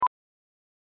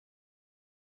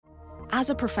As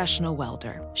a professional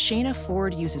welder, Shayna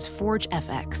Ford uses Forge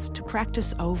FX to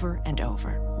practice over and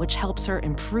over, which helps her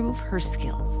improve her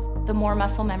skills. The more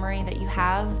muscle memory that you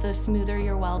have, the smoother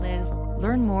your weld is.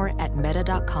 Learn more at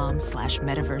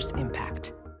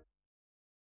meta.com/metaverseimpact.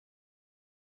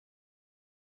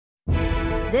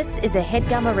 This is a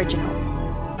HeadGum original.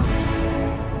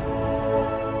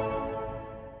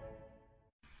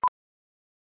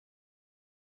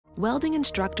 Welding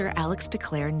instructor Alex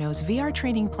DeClaire knows VR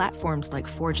training platforms like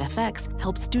Forge FX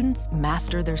help students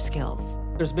master their skills.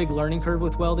 There's a big learning curve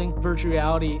with welding. Virtual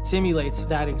reality simulates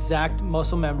that exact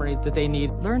muscle memory that they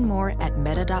need. Learn more at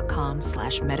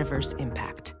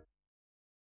meta.com/metaverseimpact.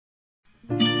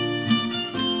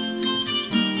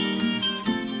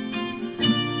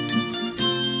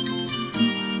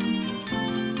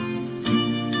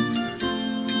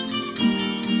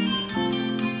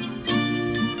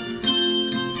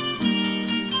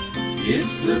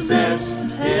 It's the best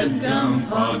HeadGum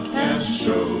podcast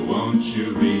show. Won't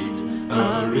you read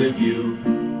a review?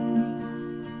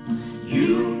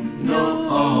 You know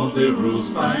all the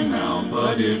rules by now,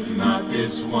 but if not,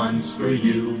 this one's for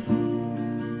you.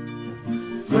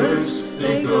 First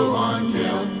they go on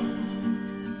Yelp,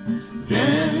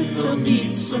 then they'll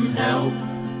need some help.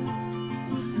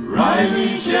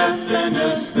 Riley, Jeff, and a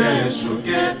special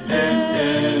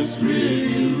guest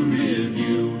review.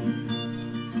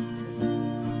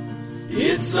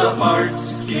 It's a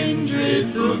heart's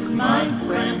kindred book, my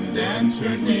friend, and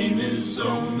her name is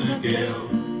Zona Gale.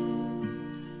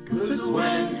 'Cause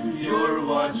when you're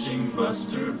watching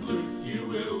Buster Bluth, you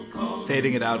will call...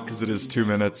 Fading it out because it is 2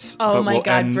 minutes. Oh but my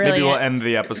God, maybe brilliant. we'll end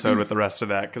the episode with the rest of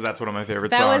that because that's one of my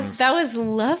favorite songs. That was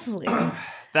lovely.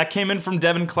 That came in from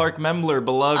Devin Clark Membler,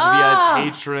 beloved via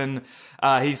patron.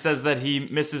 He says that he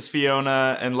misses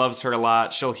Fiona and loves her a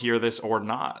lot. She'll hear this or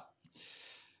not.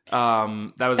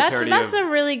 That was a parody That's of a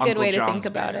really good Uncle way to John's think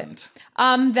about band.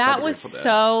 it. That was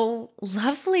so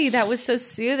lovely. That was so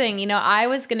soothing. You know, I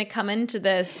was going to come into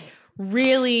this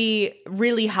really,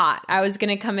 really hot. I was going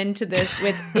to come into this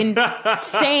with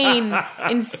insane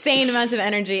amounts of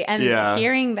energy. And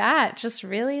hearing that just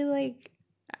really like,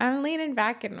 I'm leaning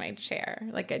back in my chair.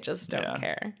 Like I just don't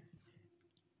care.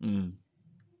 Mm.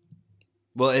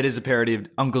 Well, it is a parody of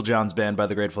Uncle John's Band by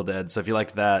the Grateful Dead. So if you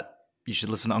liked that, you should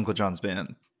listen to Uncle John's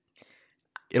Band.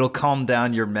 It'll calm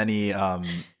down your many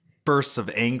bursts of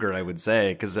anger, I would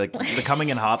say, because like the coming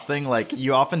in hot thing, like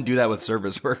you often do that with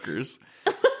service workers.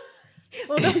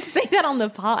 Well, don't say that on the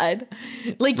pod.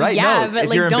 Like, right, yeah, no, but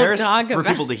if like, you're don't embarrassed talk for about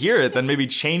people to hear it, then maybe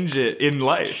change it in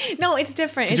life. No, it's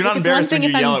different. Because It's, you're not like, it's one embarrassed thing when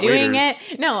if you yell I'm at doing waiters.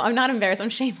 it. No, I'm not embarrassed. I'm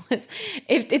shameless.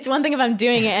 If it's one thing if I'm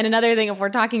doing it, and another thing if we're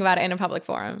talking about it in a public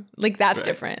forum. Like that's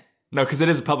different. No, because it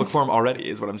is a public forum already,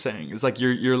 is what I'm saying. It's like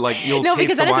you're like you'll No,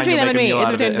 taste because the then it's wine, between you'll them make and a me. meal It's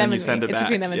out of between it, them and and you me. send it It's back.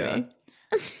 between them and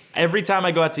me. Every time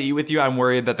I go out to eat with you, I'm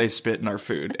worried that they spit in our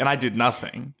food, and I did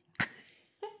nothing.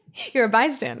 You're a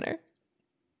bystander.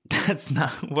 That's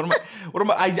not what am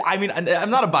I mean, I'm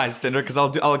not a bystander because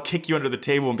I'll kick you under the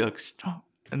table and be like, stop.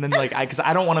 And then like because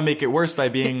I don't want to make it worse by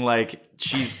being like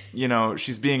she's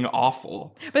being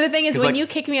awful. But the thing is, when like, you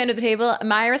kick me under the table,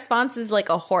 my response is like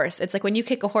a horse. It's like when you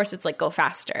kick a horse, it's like go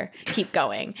faster, keep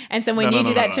going. And so when you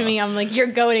do that to me, I'm like, you're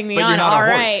goading me but on. you're not All a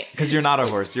horse right, because you're not a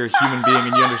horse. You're a human being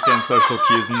and you understand social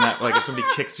cues. And that like if somebody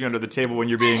kicks you under the table when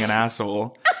you're being an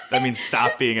asshole, that means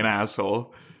stop being an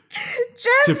asshole.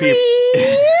 Jeffrey.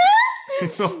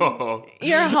 Oh.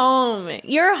 You're home.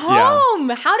 You're home.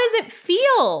 Yeah. How does it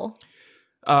feel?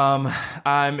 I'm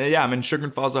in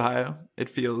Sugar Falls, Ohio. It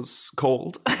feels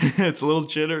cold. It's a little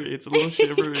jittery. It's a little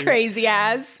shivery. Crazy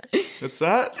ass. What's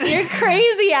that? You're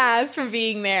crazy ass for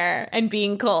being there and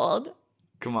being cold.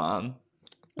 Come on.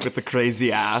 With the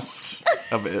crazy ass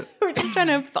of it. We're just trying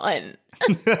to have fun.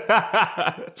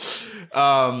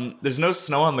 There's no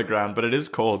snow on the ground, but it is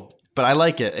cold. But I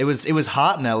like it. It was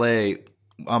hot in LA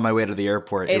on my way to the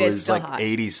airport. It was still like hot.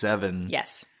 87.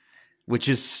 Yes. Which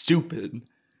is stupid.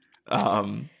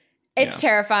 It's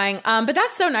terrifying. But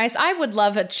that's so nice. I would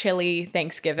love a chilly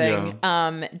Thanksgiving.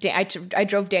 Yeah. I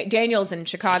drove Daniel's in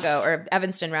Chicago, or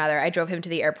Evanston rather. I drove him to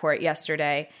the airport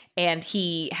yesterday, and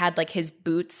he had like his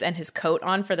boots and his coat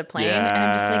on for the plane. Yeah. And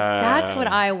I'm just like, that's what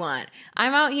I want.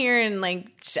 I'm out here in like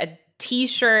a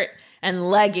t-shirt and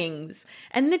leggings,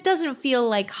 and it doesn't feel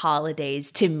like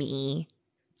holidays to me.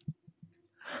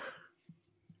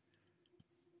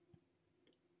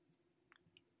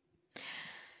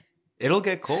 It'll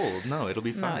get cold. No, it'll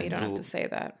be fine. No, you don't have to say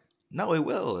that. No, it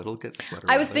will. It'll get sweater.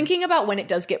 I was thinking about when it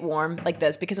does get warm like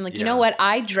this, because I'm like, you know what?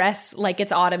 I dress like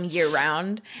it's autumn year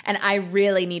round, and I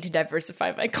really need to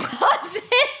diversify my closet.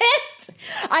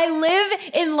 I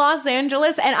live in Los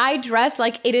Angeles, and I dress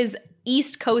like it is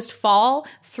East Coast fall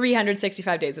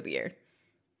 365 days of the year.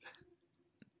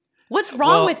 What's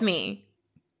wrong with me?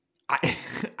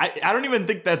 I don't even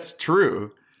think that's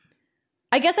true.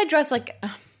 I guess I dress like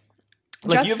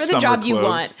dress you for have the job summer you clothes.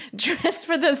 want. Dress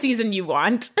for the season you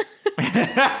want.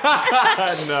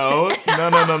 No.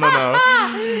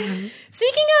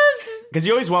 Speaking of, Because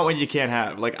you always want what you can't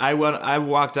have. Like I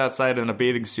walked outside in a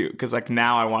bathing suit because like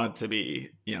now I want it to be,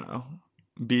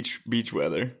 beach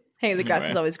weather. hey, the grass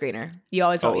is always greener. You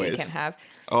always want what you Always. can't have.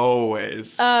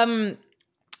 Always.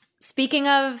 Speaking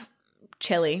of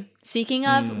chili, speaking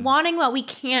of wanting what we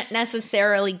can't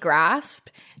necessarily grasp,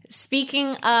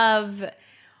 speaking of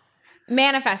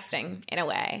manifesting in a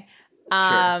way,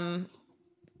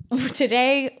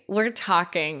 today we're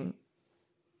talking.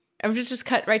 I'm just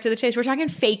cut right to the chase. We're talking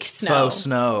fake snow. Faux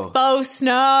snow. Faux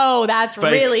snow. That's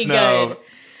Fake really snow. good.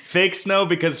 Fake snow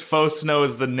because faux snow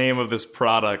is the name of this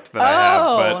product that I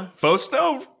Oh. have. But faux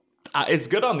snow, it's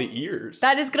good on the ears.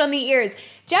 That is good on the ears.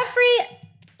 Jeffrey,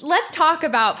 let's talk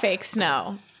about fake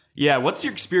snow. Yeah, what's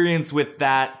your experience with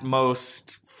that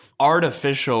most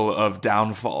artificial of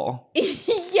downfall?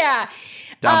 Yeah.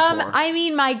 Downpour. I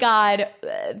mean, my God,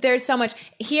 there's so much.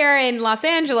 Here in Los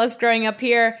Angeles, growing up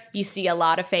here, you see a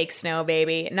lot of fake snow,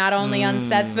 baby. Not only on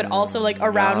sets, but also like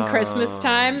around Christmas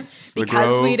time. The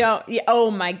Because we Grove. don't,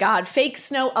 oh my God, fake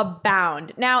snow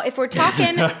abound. Now, if we're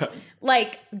talking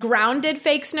like grounded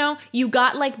fake snow, you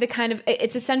got like the kind of,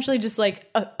 it's essentially just like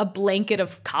a blanket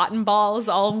of cotton balls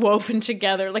all woven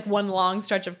together, like one long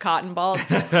stretch of cotton balls.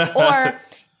 Or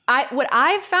what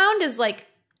I've found is like,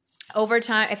 over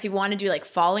time, if you want to do like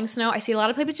falling snow, I see a lot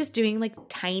of places just doing like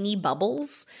tiny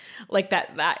bubbles, like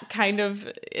that kind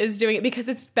of is doing it because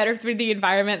it's better for the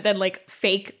environment than like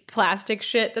fake plastic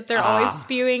shit that they're always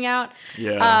spewing out.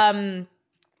 Yeah.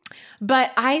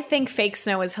 But I think fake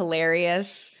snow is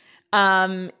hilarious.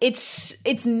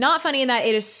 It's not funny in that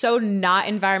it is so not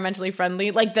environmentally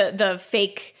friendly. Like the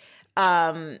fake,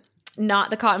 not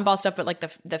the cotton ball stuff, but like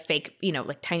the fake,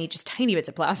 like tiny bits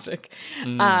of plastic.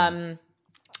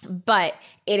 But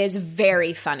it is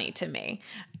very funny to me.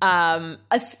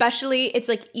 Especially it's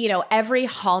like, every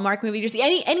Hallmark movie you see,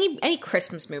 any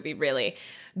Christmas movie really,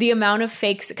 the amount of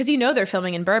fakes, because they're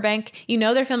filming in Burbank,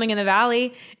 they're filming in the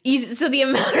Valley. So the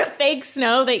amount of fake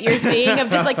snow that you're seeing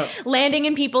of just like landing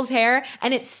in people's hair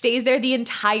and it stays there the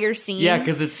entire scene. Yeah,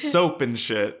 because it's soap and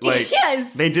shit. Like,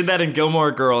 Yes. They did that in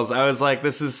Gilmore Girls. I was like,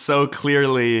 this is so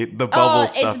clearly the bubble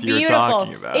stuff you were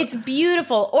talking about. It's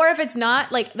beautiful. Or if it's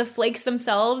not, like the flakes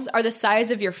themselves are the size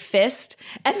of your fist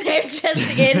and they're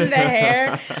just in the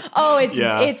hair. Oh,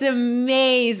 it's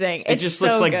amazing. it just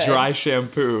looks like good. dry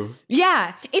shampoo.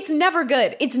 Yeah, it's never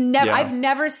good. It's never. Yeah. I've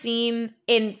never seen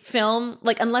in film,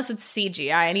 like unless it's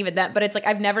CGI and even that, but it's like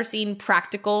I've never seen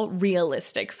practical,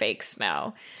 realistic fake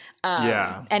snow.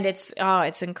 Yeah. And it's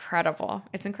incredible.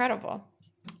 It's incredible.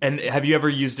 And have you ever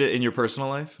used it in your personal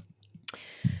life?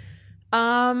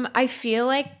 I feel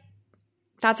like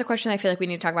that's a question I feel like we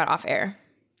need to talk about off air.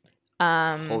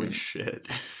 Holy shit.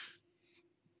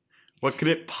 What could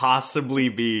it possibly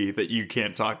be that you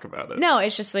can't talk about it? No,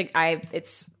 it's just like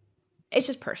it's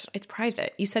just personal. It's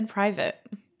private. You said private.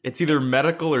 It's either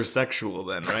medical or sexual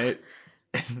then, right?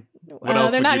 What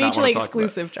else They're would not you not mutually want to talk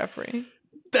exclusive, Jeffrey.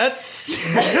 That's...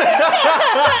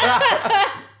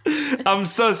 I'm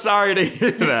so sorry to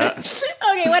hear that.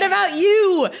 Okay, what about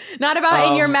you? Not about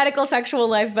in your medical sexual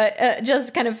life, but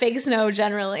just kind of fake snow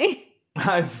generally.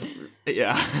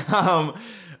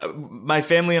 My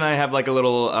family and I have like a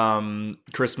little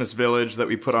Christmas village that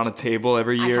we put on a table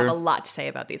every year. I have a lot to say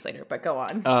about these later, but go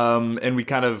on. And we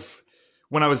kind of,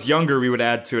 when I was younger, we would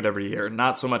add to it every year.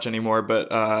 Not so much anymore, but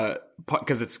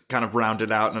because it's kind of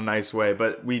rounded out in a nice way.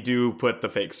 But we do put the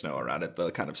fake snow around it,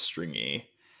 the kind of stringy,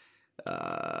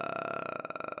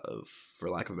 for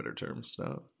lack of a better term,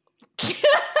 snow.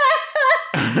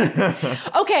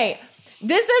 Okay,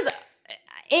 this is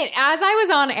it. As I was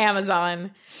on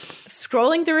Amazon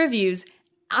scrolling through reviews,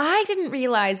 I didn't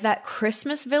realize that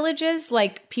Christmas villages,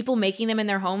 like people making them in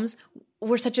their homes,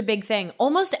 were such a big thing.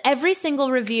 Almost every single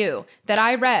review that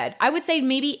I read, I would say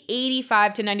maybe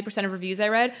 85 to 90% of reviews I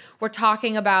read were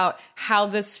talking about how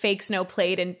this fake snow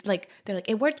played, and like they're like,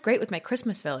 it worked great with my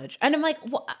Christmas village. And I'm like,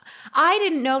 I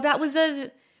didn't know that was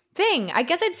a thing. I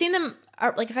guess I'd seen them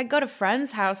like if I go to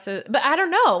friends' houses, but I don't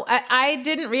know. I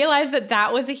didn't realize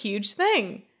that was a huge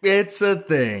thing. It's a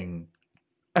thing.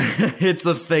 It's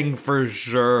a thing for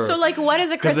sure. So like, what is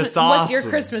a Christmas? it's awesome. What's your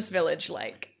Christmas village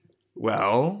like?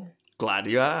 Well, glad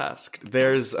you asked.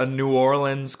 There's a New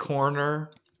Orleans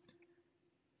corner.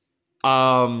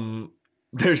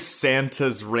 There's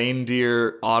Santa's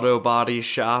reindeer auto body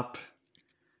shop.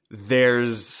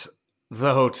 There's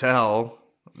the hotel,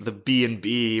 the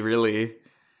B&B, really.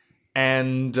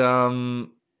 And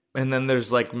then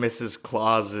there's like Mrs.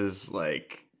 Claus's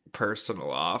like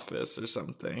personal office or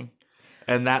something.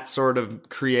 And that sort of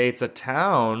creates a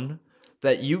town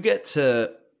that you get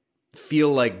to feel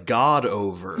like God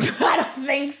over. I don't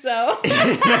think so.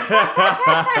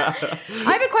 I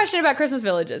have a question about Christmas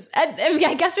villages. And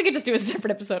I guess we could just do a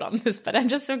separate episode on this, but I'm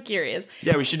just so curious.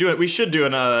 Yeah, we should do it. We should do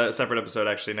a separate episode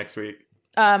actually next week.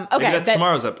 Okay. Maybe that's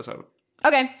tomorrow's episode.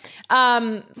 Okay.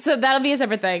 So that'll be a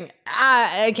separate thing.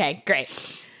 Okay, great.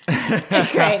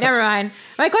 Great, never mind.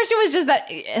 My question was just that...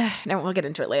 no, we'll get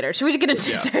into it later. Should we get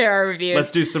into our reviews?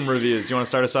 Let's do some reviews. You want to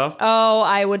start us off? Oh,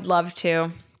 I would love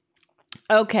to.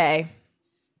 Okay.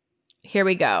 Here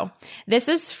we go. This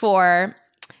is for...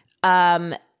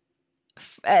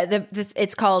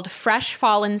 it's called Fresh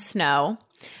Fallen Snow.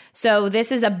 So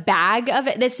this is a bag of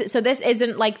it. This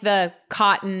isn't like the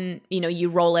cotton, you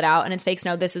roll it out and it's fake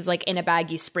snow. This is like in a bag,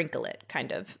 you sprinkle it,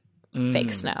 kind of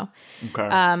fake snow. Okay.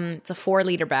 It's a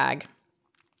 4-liter bag.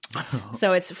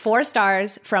 So it's 4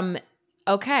 stars from,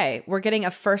 we're getting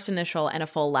a first initial and a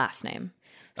full last name.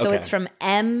 So Okay. it's from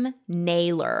M.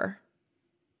 Naylor.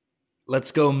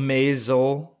 Let's go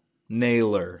Maisel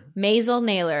Naylor. Maisel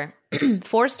Naylor.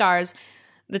 4 stars.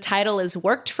 The title is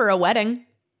Worked for a Wedding.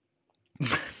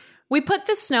 We put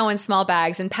the snow in small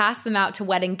bags and passed them out to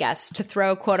wedding guests to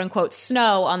throw quote-unquote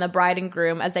snow on the bride and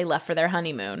groom as they left for their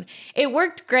honeymoon. It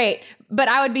worked great, but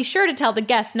I would be sure to tell the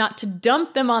guests not to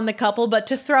dump them on the couple, but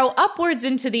to throw upwards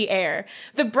into the air.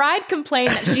 The bride complained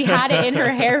that she had it in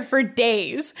her hair for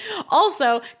days.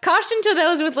 Also, caution to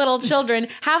those with little children,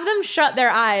 have them shut their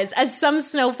eyes as some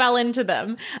snow fell into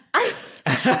them.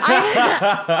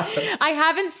 I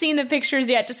haven't seen the pictures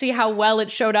yet to see how well it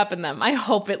showed up in them. I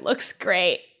hope it looks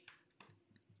great.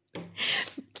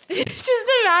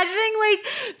 Just imagining like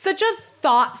such a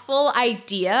thoughtful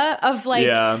idea of like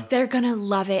they're gonna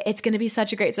love it. It's gonna be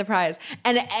such a great surprise,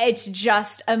 and it's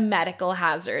just a medical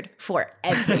hazard for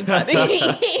everybody,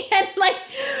 and like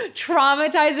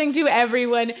traumatizing to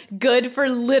everyone. Good for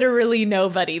literally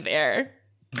nobody there.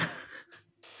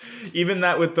 Even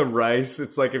that with the rice,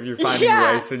 it's like if you're finding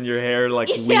rice in your hair like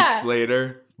weeks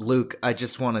later. Luke, I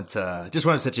just wanted to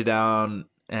sit you down,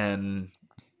 and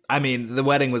I mean, the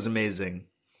wedding was amazing.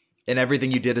 And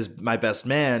everything you did as my best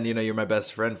man, you're my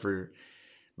best friend for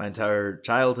my entire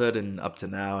childhood and up to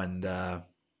now. And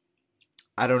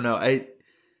I don't know,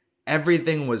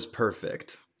 everything was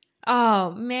perfect.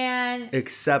 Oh, man.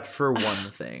 Except for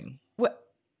one thing.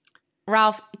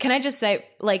 Ralph, can I just say,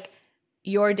 like,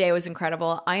 your day was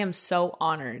incredible. I am so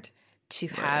honored to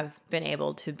have been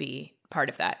able to be part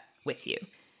of that with you.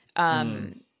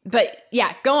 But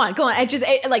yeah, go on.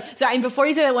 And before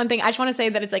you say that one thing, I just want to say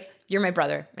that it's like, you're my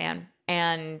brother, man.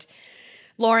 And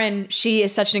Lauren, she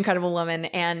is such an incredible woman.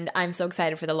 And I'm so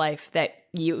excited for the life that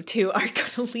you two are going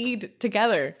to lead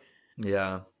together.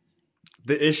 Yeah.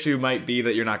 The issue might be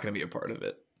that you're not going to be a part of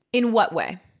it. In what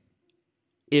way?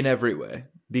 In every way.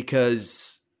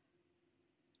 Because,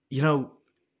 when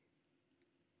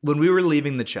we were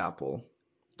leaving the chapel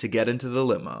to get into the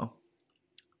limo,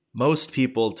 most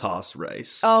people toss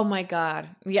rice. Oh my God.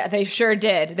 Yeah, they sure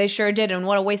did. And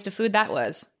what a waste of food that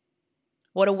was.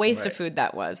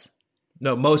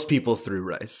 No, most people threw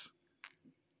rice.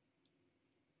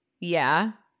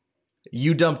 Yeah.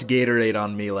 You dumped Gatorade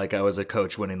on me like I was a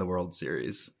coach winning the World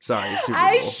Series. Sorry, Super Bowl.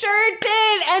 I sure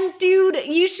did. And dude,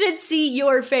 you should see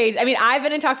your face. I mean, I've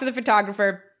been in talks with a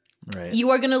photographer. Right. You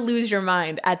are going to lose your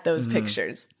mind at those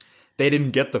pictures. They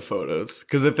didn't get the photos,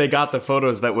 because if they got the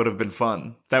photos, that would have been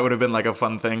fun. That would have been like a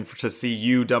fun thing to see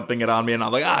you dumping it on me, and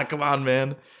I'm like, come on,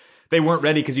 man. They weren't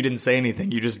ready because you didn't say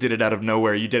anything. You just did it out of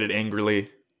nowhere. You did it angrily.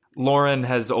 Lauren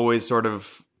has always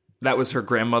that was her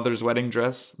grandmother's wedding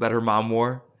dress that her mom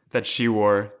wore, that she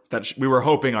wore, that we were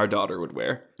hoping our daughter would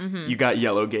wear. Mm-hmm. You got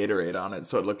yellow Gatorade on it,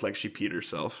 so it looked like she peed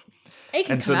herself. It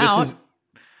can come out.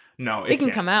 No, it can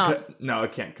come out. No,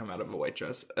 it can't come out of a white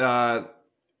dress.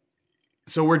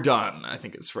 So we're done, I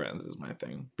think, as friends is my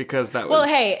thing. Because that was... Well,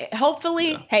 hey,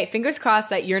 hopefully... Yeah. Hey, fingers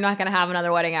crossed that you're not going to have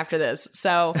another wedding after this.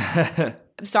 So,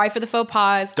 I'm sorry for the faux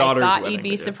pas. Daughter's I thought wedding, you'd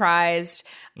be surprised.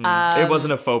 It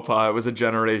wasn't a faux pas. It was a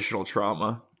generational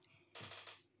trauma.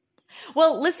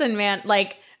 Well, listen, man.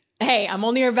 Like, hey, I'm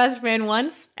only your best friend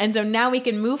once. And so now we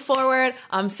can move forward.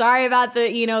 I'm sorry about the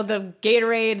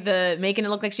Gatorade, the making it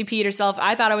look like she peed herself.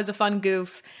 I thought it was a fun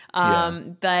goof.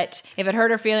 But if it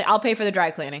hurt her feeling, I'll pay for the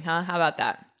dry cleaning, huh? How about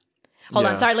that? Hold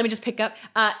on. Sorry, let me just pick up.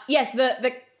 Yes,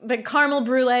 the caramel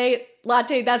brulee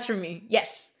latte, that's from me.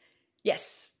 Yes.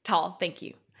 Tall, thank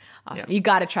you. Awesome. Yeah. You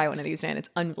got to try one of these, man. It's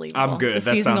unbelievable. I'm good. The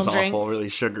That seasonal sounds drinks. awful. Really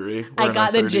sugary. I We're in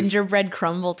got our the 30s. gingerbread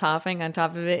crumble topping on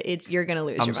top of it. You're going to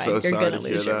lose your mind. so You're sorry going to to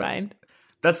hear lose your that. mind.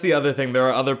 That's the other thing. There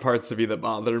are other parts of you that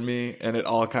bother me, and it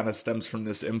all kind of stems from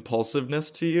this impulsiveness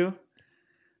to you.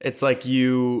 It's like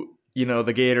the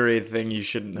Gatorade thing, you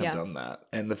shouldn't have done that.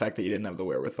 And the fact that you didn't have the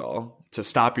wherewithal to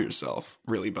stop yourself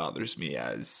really bothers me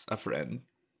as a friend.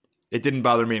 It didn't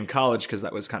bother me in college because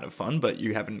that was kind of fun, but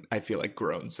you haven't, I feel like,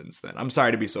 grown since then. I'm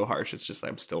sorry to be so harsh. It's just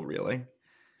I'm still reeling.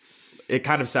 It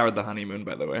kind of soured the honeymoon,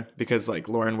 by the way, because like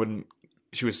Lauren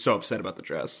she was so upset about the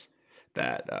dress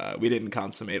that we didn't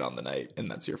consummate on the night,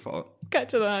 and that's your fault. Cut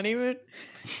to the honeymoon.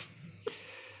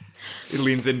 It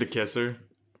leans in to kiss her.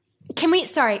 Can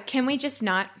we just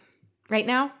not right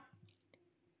now?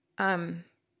 I'm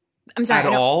sorry.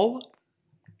 At all?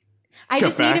 I Go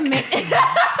just back. need to make.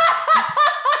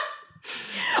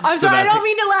 I'm So sorry. I that- don't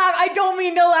mean to laugh. I don't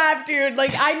mean to laugh, dude.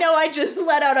 Like I know I just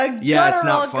let out a Yeah, it's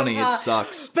guttural not funny. It guffaw.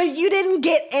 sucks. But you didn't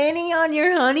get any on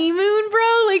your honeymoon,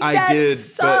 bro. Like I that did,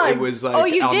 sucks. but it was like oh,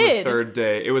 you on did. the third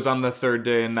day. It was on the third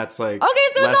day, and that's like Okay,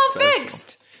 so less it's all special.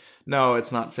 fixed. No,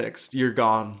 it's not fixed. You're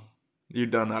gone. You're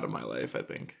done out of my life, I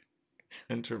think.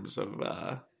 In terms of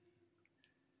the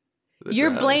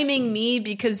You're dress. blaming me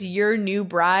because your new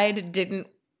bride didn't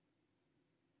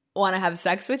want to have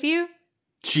sex with you?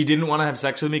 She didn't want to have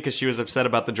sex with me because she was upset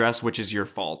about the dress, which is your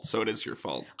fault. So it is your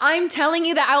fault. I'm telling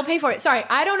you that I'll pay for it. Sorry,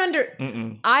 I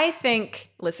don't I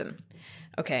think, listen,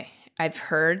 okay, I've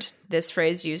heard this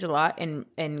phrase used a lot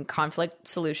in conflict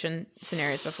solution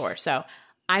scenarios before. So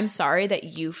I'm sorry that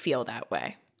you feel that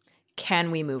way.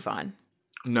 Can we move on?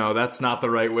 No, that's not the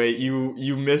right way.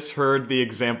 You misheard the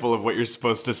example of what you're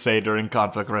supposed to say during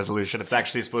conflict resolution. It's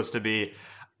actually supposed to be,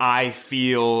 I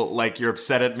feel like you're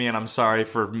upset at me and I'm sorry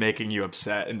for making you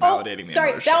upset and validating the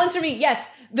sorry, emotion. that one's for me. Yes.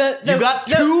 The You got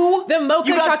two? The mocha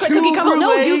You got chocolate two cookie crumble.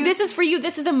 No, brulees? dude, this is for you.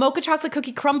 This is the mocha chocolate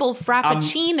cookie crumble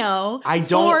frappuccino. I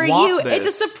don't for want you. this.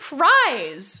 It's a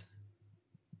surprise.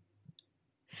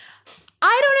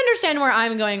 I don't understand where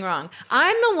I'm going wrong.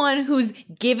 I'm the one who's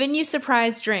given you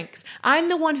surprise drinks. I'm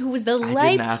the one who was the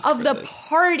life ask of for the this.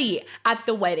 party at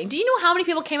the wedding. Do you know how many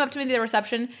people came up to me at the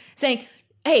reception saying,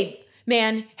 "Hey,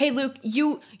 man, hey Luke,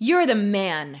 you're the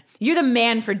man. You're the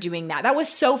man for doing that. That was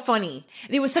so funny.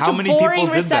 It was such How a many people boring did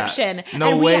that? reception, No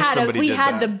and way we somebody did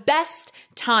had that. the best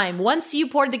time. Once you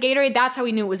poured the Gatorade, that's how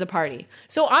we knew it was a party.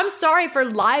 So I'm sorry for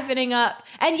livening up.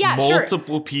 And yeah, sure.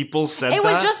 Multiple people said It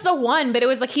that? was just the one, but it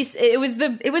was like it was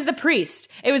the priest.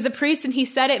 It was the priest, and he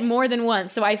said it more than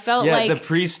once. So I felt Yeah, like the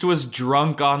priest was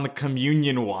drunk on the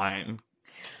communion wine.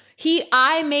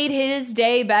 I made his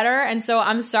day better, and so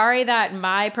I'm sorry that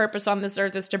my purpose on this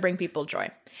earth is to bring people joy.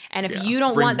 And if you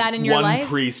don't Bring want that in your one life,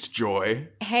 priest joy.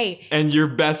 hey, And your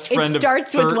best friend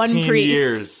starts of with 13 one priest.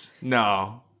 years.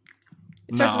 No.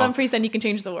 it starts No. with one priest, then you can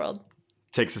change the world.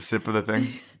 Takes a sip of the thing.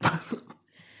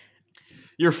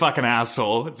 You're a fucking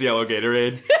asshole. It's yellow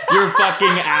Gatorade. You're a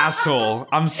fucking asshole.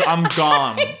 I'm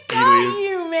gone. Got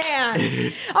you,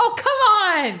 man. Oh,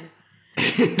 come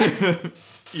on.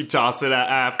 You toss it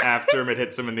after him. It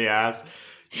hits him in the ass.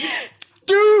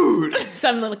 Dude!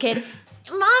 Some little kid.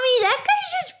 Mommy, that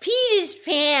guy just peed his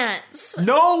pants.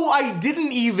 No, I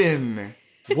didn't even.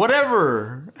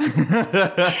 Whatever.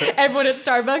 Everyone at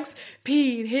Starbucks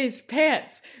peed his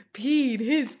pants. Peed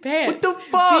his pants. What the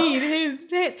fuck? Peed his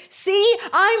pants. See,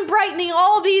 I'm brightening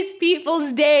all these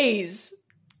people's days.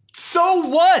 So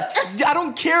what? I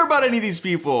don't care about any of these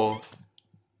people.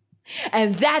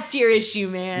 And that's your issue,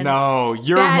 man. No,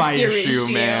 you're That's my your issue,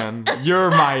 issue. man. You're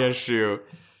my issue.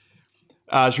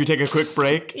 Should we take a quick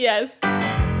break? Yes.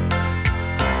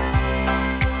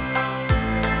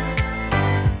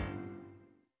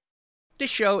 This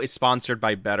show is sponsored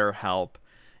by BetterHelp.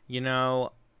 You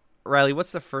know, Riley,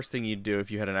 what's the first thing you'd do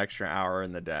if you had an extra hour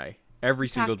in the day? Every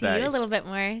single Talk to day. you a little bit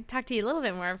more. Talk to you a little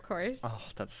bit more, of course. Oh,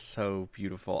 that's so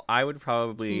beautiful. I would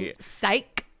probably...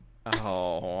 Psych.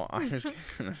 Oh, I was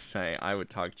going to say I would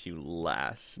talk to you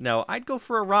less. No, I'd go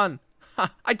for a run.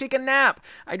 I'd take a nap.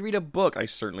 I'd read a book. I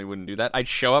certainly wouldn't do that. I'd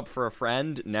show up for a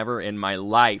friend. Never in my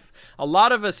life. A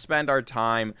lot of us spend our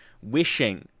time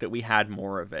wishing that we had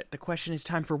more of it. The question is,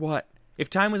 time for what? If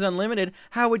time was unlimited,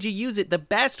 how would you use it? The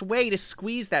best way to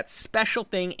squeeze that special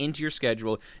thing into your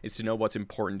schedule is to know what's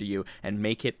important to you and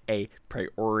make it a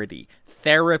priority.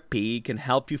 Therapy can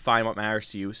help you find what matters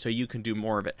to you so you can do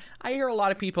more of it. I hear a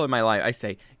lot of people in my life, I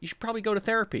say, you should probably go to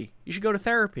therapy. You should go to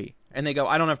therapy. And they go,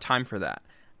 I don't have time for that.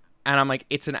 And I'm like,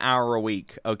 it's an hour a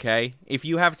week, okay? If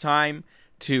you have time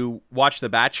to watch The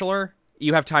Bachelor,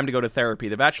 you have time to go to therapy.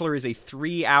 The Bachelor is a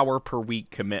 3-hour per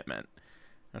week commitment.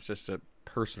 That's just a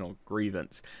personal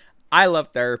grievance. I love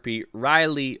therapy.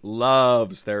 Riley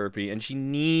loves therapy, and she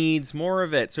needs more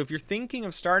of it. So if you're thinking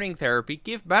of starting therapy,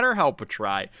 give BetterHelp a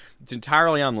try. It's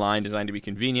entirely online, designed to be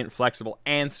convenient, flexible,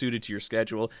 and suited to your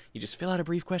schedule. You just fill out a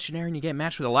brief questionnaire, and you get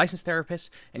matched with a licensed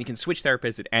therapist, and you can switch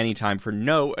therapists at any time for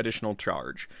no additional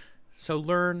charge. So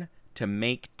learn to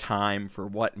make time for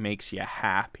what makes you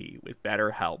happy with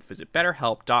BetterHelp. Visit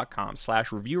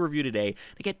BetterHelp.com/review today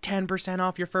to get 10%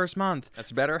 off your first month.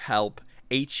 That's BetterHelp,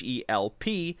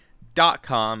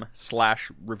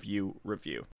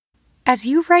 HELP.com/review. As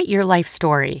you write your life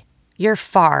story, you're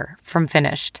far from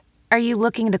finished. Are you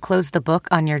looking to close the book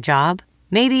on your job?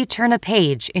 Maybe turn a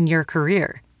page in your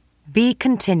career? Be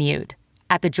continued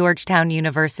at the Georgetown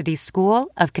University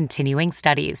School of Continuing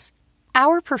Studies.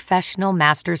 Our professional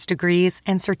master's degrees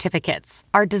and certificates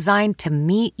are designed to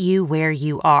meet you where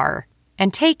you are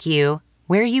and take you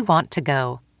where you want to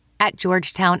go. At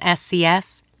Georgetown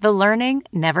SCS, the learning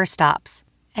never stops,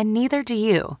 and neither do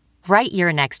you. Write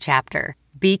your next chapter.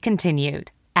 Be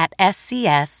continued at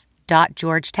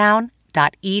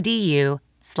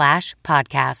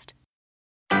scs.georgetown.edu/podcast.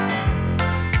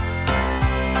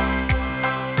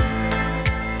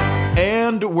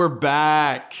 And we're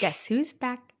back. Guess who's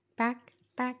back?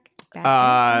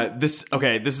 This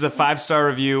is a 5-star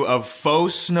review of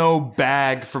Faux Snow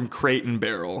Bag from Crate and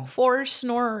Barrel. For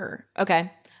Snorer.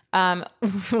 Okay.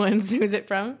 Who's it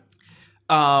from?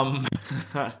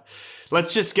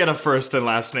 Let's just get a first and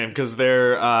last name because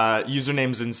their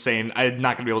username's insane. I'm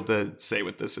not going to be able to say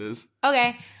what this is.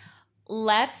 Okay.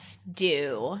 Let's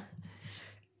do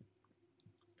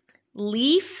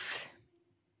Leaf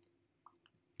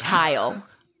Tile.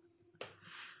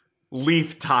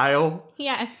 Leaf Tile?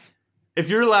 Yes. If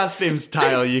your last name's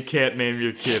Tile, you can't name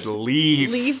your kid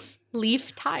Leaf.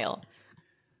 Leaf Tile.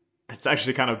 It's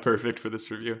actually kind of perfect for this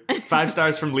review. 5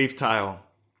 stars from Leaf Tile.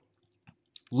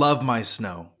 Love my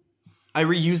snow. I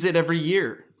reuse it every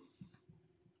year.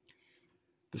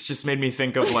 This just made me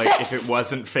think of like if it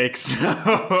wasn't fake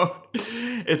snow.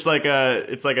 It's like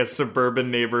a suburban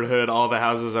neighborhood. All the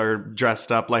houses are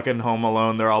dressed up like in Home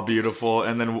Alone. They're all beautiful,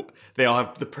 and then they all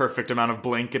have the perfect amount of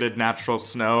blanketed natural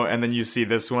snow. And then you see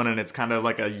this one, and it's kind of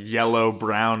like a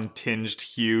yellow-brown tinged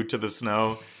hue to the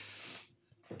snow.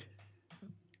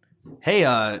 Hey,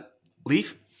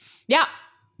 Leaf? Yeah.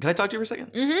 Can I talk to you for a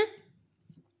second? Mm-hmm.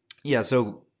 Yeah,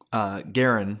 so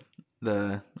Garen,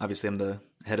 obviously I'm the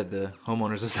head of the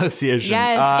homeowners association.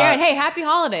 Yes, Garen. Hey, happy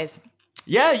holidays.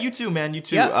 Yeah, you too, man. You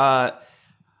too. Yep. I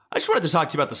just wanted to talk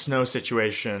to you about the snow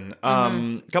situation.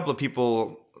 A couple of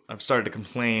people have started to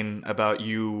complain about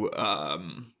you.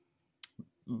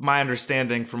 My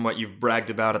understanding from what you've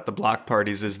bragged about at the block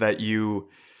parties is that you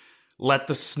let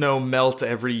the snow melt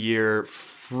every year,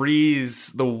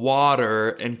 freeze the water,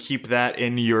 and keep that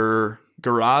in your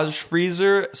garage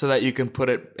freezer so that you can put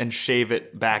it and shave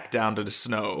it back down to the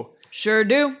snow. Sure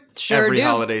do. Every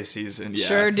holiday season. Yeah.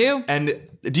 Sure do. And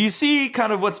do you see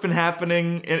kind of what's been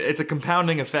happening? It's a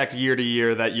compounding effect year to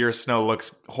year that your snow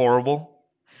looks horrible.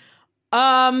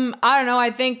 I don't know. I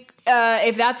think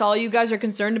if that's all you guys are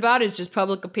concerned about is just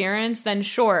public appearance, then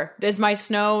sure. Is my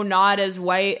snow not as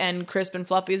white and crisp and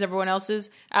fluffy as everyone else's?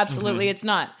 Absolutely, it's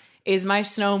not. Is my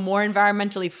snow more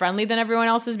environmentally friendly than everyone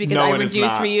else's because I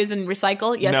reduce, reuse, and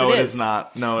recycle? Yes, it is. No, it is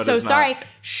not. No, it is not. So sorry,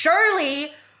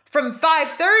 Shirley from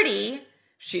 5:30.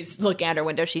 She's looking at her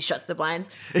window. She shuts the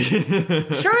blinds.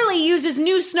 Shirley uses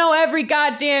new snow every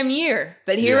goddamn year,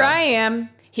 but here I am.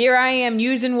 Here I am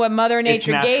using what Mother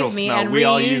Nature gave me snow. and we reusing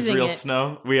all use real it.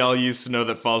 snow. We all use snow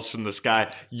that falls from the sky.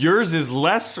 Yours is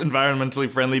less environmentally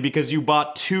friendly because you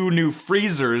bought 2 new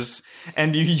freezers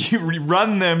and you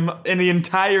run them in the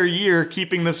entire year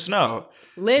keeping the snow.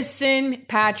 Listen,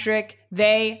 Patrick,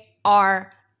 they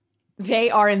are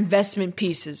investment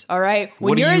pieces, all right?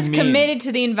 When you're as committed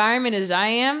to the environment as I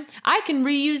am, I can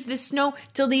reuse the snow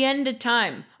till the end of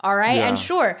time, all right? Yeah. And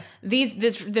sure,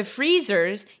 the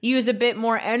freezers use a bit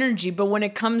more energy, but when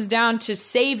it comes down to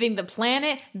saving the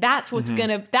planet, that's what's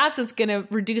gonna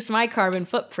reduce my carbon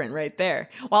footprint right there.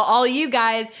 While all you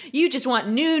guys, you just want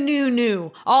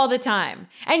new all the time.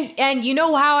 And you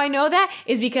know how I know that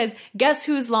is because guess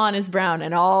whose lawn is brown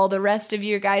and all the rest of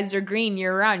your guys are green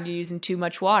year round. You're using too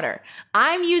much water.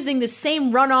 I'm using the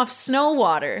same runoff snow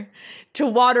water to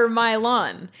water my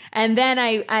lawn. And then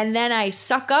I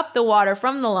suck up the water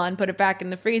from the lawn, put it back in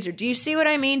the freezer. Do you see what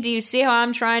I mean? Do you see how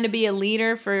I'm trying to be a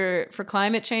leader for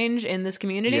climate change in this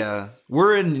community? Yeah.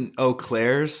 We're in Eau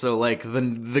Claire, so like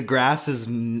the grass is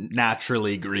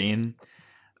naturally green.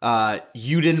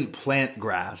 you didn't plant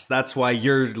grass. That's why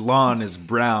your lawn is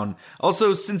brown.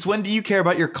 Also, since when do you care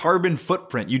about your carbon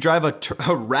footprint? You drive a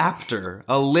Raptor,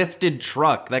 a lifted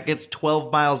truck that gets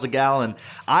 12 miles a gallon.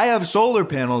 I have solar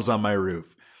panels on my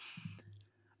roof.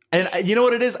 And you know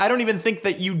what it is? I don't even think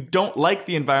that you don't like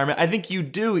the environment. I think you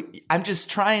do. I'm just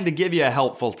trying to give you a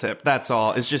helpful tip. That's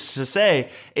all. It's just to say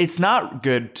it's not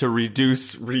good to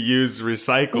reduce, reuse,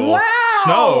 recycle. Wow!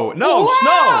 Snow. No, wow!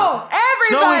 snow.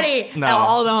 Everybody! Snow is, no.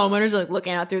 All the homeowners are like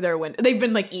looking out through their window. They've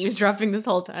been like eavesdropping this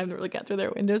whole time. They're looking out through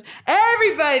their windows.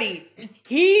 Everybody!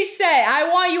 He said, I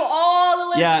want you all to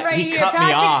listen right here.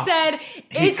 Patrick said,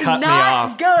 it's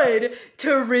not good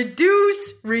to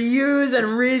reduce, reuse, and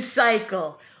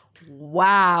recycle.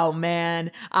 Wow,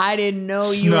 man. I didn't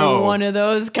know you were one of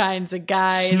those kinds of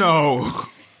guys. Snow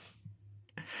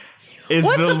is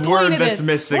the word that's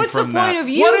missing What's from that. What's the point of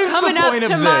you coming up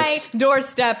to my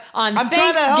doorstep on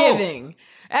Thanksgiving?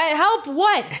 Help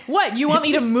what? What? You want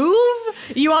me to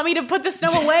move? You want me to put the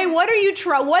snow away? What are you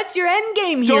what's your end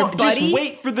game here, buddy? Just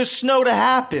wait for the snow to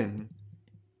happen.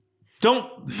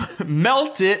 Don't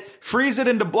melt it, freeze it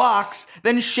into blocks,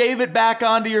 then shave it back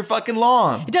onto your fucking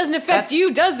lawn. It doesn't affect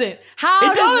you, does it?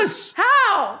 How? It does.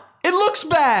 How? It looks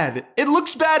bad. It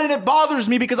looks bad and it bothers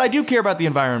me because I do care about the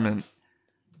environment.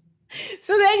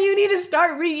 So then you need to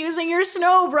start reusing your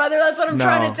snow, brother. That's what I'm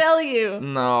trying to tell you.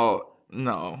 No.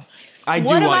 I do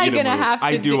want you to move.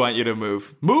 I do want you to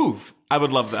move. Move. I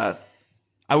would love that.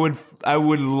 I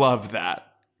would love that.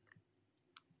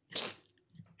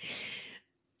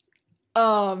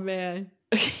 Oh, man.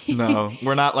 No,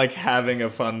 we're not like having a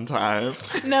fun time.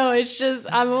 No, it's just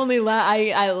I'm only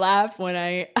I laugh when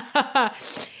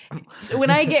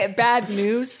when I get bad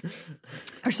news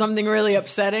or something really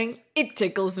upsetting. It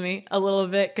tickles me a little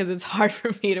bit because it's hard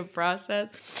for me to process.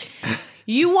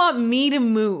 You want me to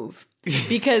move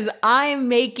because I'm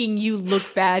making you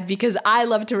look bad because I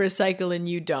love to recycle and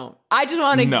you don't. I just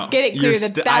want to get it clear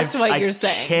that's what you're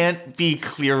saying. I can't be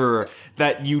clearer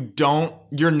that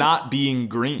you're not being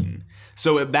green.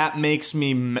 So that makes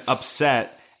me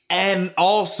upset, and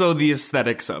also the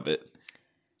aesthetics of it.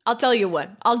 I'll tell you what.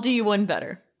 I'll do you one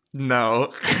better.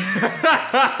 No.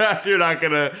 You're not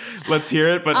gonna. Let's hear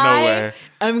it, but no way.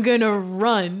 I'm gonna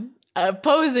run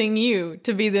opposing you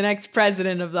to be the next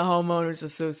president of the Homeowners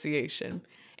Association.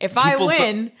 If I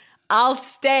win, I'll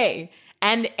stay.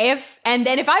 And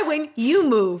then if I win, you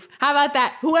move. How about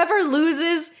that? Whoever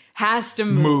loses has to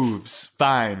move. Moves.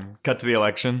 Fine. Cut to the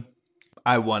election.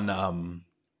 I won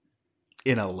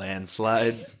in a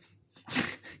landslide.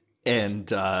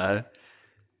 And I'm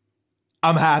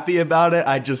happy about it.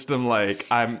 I just am like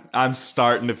I'm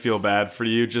starting to feel bad for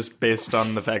you just based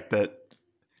on the fact that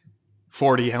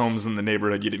 40 homes in the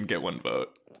neighborhood you didn't get one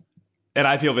vote. And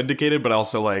I feel vindicated, but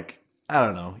also like, I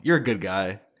don't know. You're a good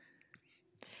guy.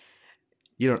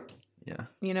 You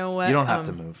know what? You don't have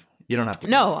to move. You don't have to.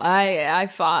 No, I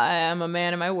am a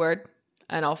man of my word,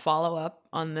 and I'll follow up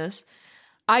on this.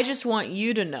 I just want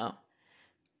you to know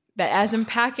that as I'm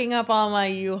packing up all my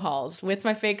U-Hauls with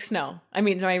my fake snow, I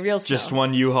mean my real snow. Just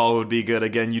one U-Haul would be good.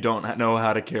 Again, you don't know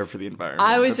how to care for the environment.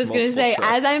 I was just going to say,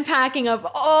 as I'm packing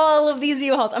up all of these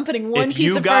U-Hauls, I'm putting one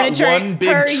piece of furniture one big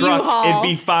per truck, U-Haul. it'd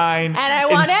be fine. And I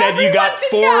want Instead, you got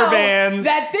 4 vans.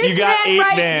 That this you got van 8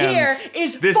 right vans. here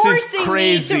is this forcing is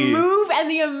crazy. me to move, and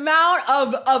the amount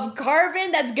of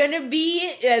carbon that's gonna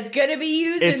be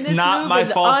used in this move. It's not my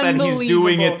fault that he's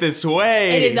doing it this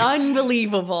way. It is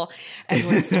unbelievable.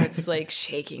 Everyone starts like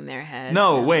shaking their heads.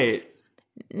 No, wait.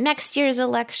 Next year's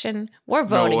election, we're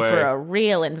voting for a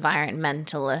real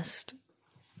environmentalist.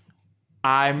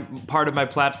 Part of my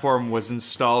platform was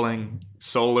installing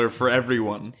solar for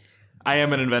everyone. I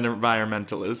am an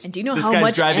environmentalist. And do you know how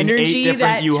much energy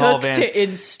that took to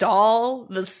install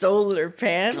the solar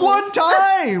panels? One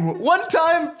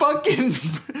time fucking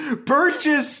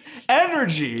purchase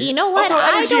energy. You know what? Also,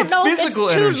 I don't know if it's too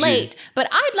energy. late, but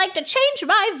I'd like to change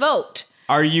my vote.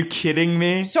 Are you kidding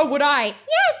me? So would I. Yes,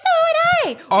 so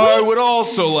would I. I would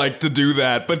also like to do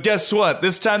that, but guess what?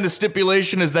 This time the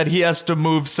stipulation is that he has to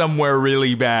move somewhere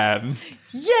really bad.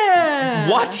 Yeah.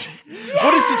 What? Yeah.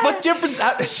 What is it? What difference?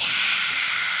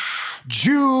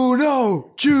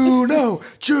 Juno.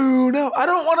 I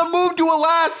don't want to move to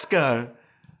Alaska.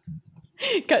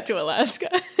 Cut to Alaska.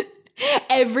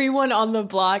 Everyone on the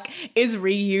block is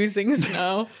reusing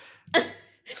snow.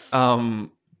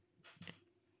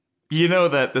 You know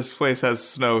that this place has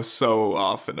snow so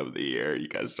often of the year. You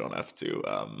guys don't have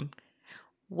to.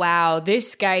 Wow,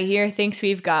 this guy here thinks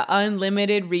we've got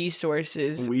unlimited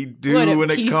resources. We do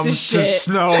when it comes to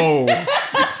snow.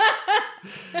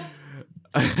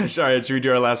 Sorry, should we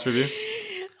do our last review?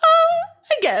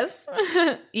 I guess.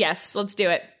 Yes, let's do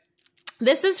it.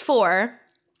 This is for...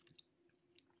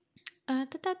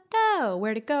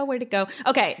 Where'd it go?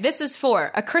 Okay, this is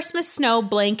for a Christmas snow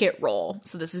blanket roll.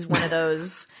 So this is one of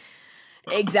those...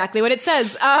 Exactly what it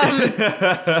says.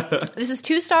 This is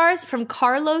 2 stars from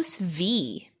Carlos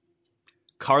V.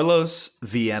 Carlos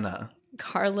Vienna.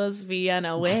 Carlos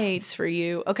Vienna waits for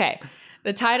you. Okay.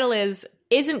 The title is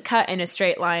Isn't Cut in a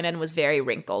Straight Line and Was Very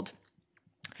Wrinkled.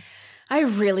 I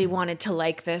really wanted to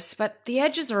like this, but the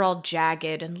edges are all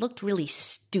jagged and looked really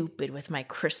stupid with my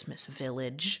Christmas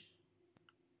village.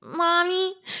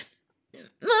 Mommy,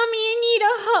 I need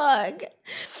a hug.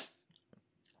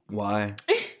 Why?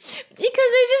 Because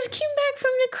I just came back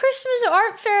from the Christmas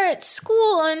art fair at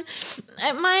school and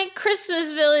my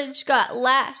Christmas village got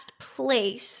last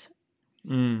place.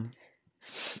 Can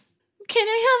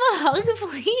I have a hug,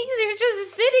 please? You're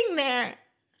just sitting there.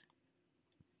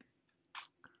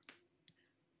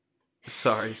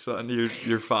 Sorry, son.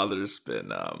 Your father's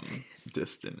been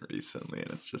distant recently,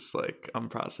 and it's just like I'm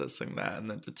processing that, and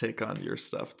then to take on your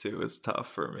stuff too is tough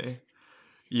for me.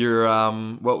 Your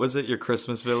what was it? Your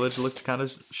Christmas village looked kind of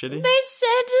shitty. They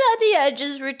said that the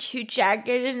edges were too jagged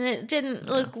and it didn't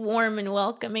look warm and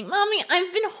welcoming. Mommy,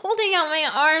 I've been holding out my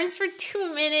arms for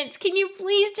 2 minutes. Can you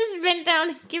please just bend down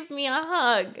and give me a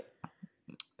hug?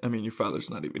 I mean, your father's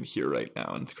not even here right now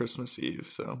on Christmas Eve,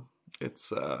 so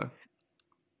it's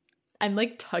I'm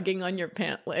like tugging on your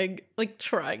pant leg, like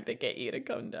trying to get you to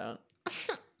come down.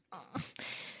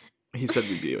 He said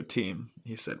we'd be a team.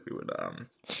 He said we would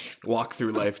walk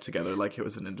through life together like it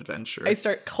was an adventure. I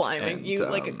start climbing you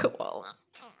like a koala.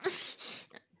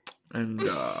 And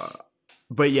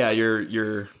but yeah,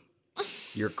 your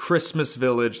Christmas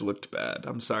village looked bad.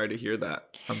 I'm sorry to hear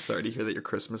that. I'm sorry to hear that your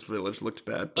Christmas village looked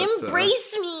bad. But,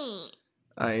 embrace me.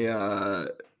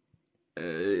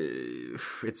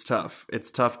 It's tough.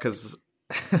 It's tough because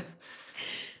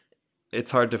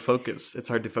it's hard to focus. It's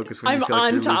hard to focus when you feel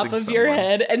like you're losing someone. I'm on top of your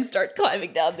head and start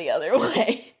climbing down the other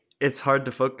way. It's hard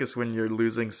to focus when you're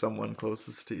losing someone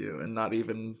closest to you, and not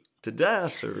even to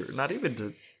death, or not even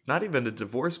to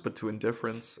divorce, but to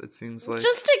indifference. It seems like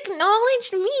just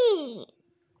acknowledge me.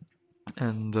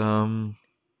 And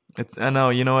I know,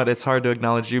 you know what? It's hard to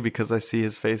acknowledge you because I see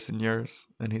his face in yours,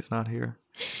 and he's not here.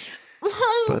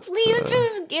 Mom, please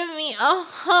just give me a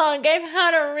hug. I've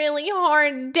had a really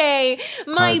hard day.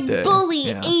 My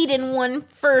bully ate in won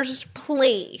first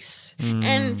place.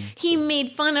 And he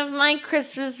made fun of my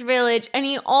Christmas village. And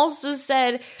he also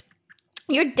said,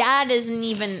 your dad isn't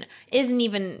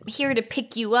even here to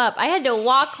pick you up. I had to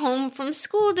walk home from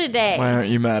school today. Why aren't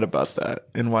you mad about that?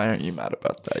 And why aren't you mad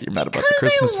about that? You're mad about the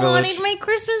Christmas village? Because I wanted my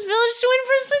Christmas village to win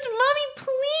first place. Mommy,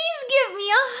 please give me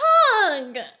a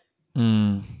hug.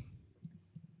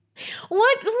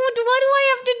 What do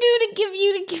I have to do to give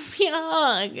me a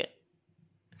hug?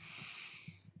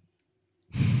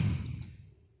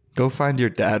 Go find your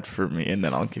dad for me, and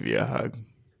then I'll give you a hug.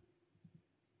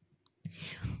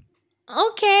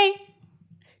 Okay.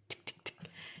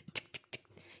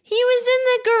 He was in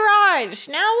the garage.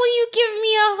 Now will you give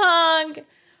me a hug?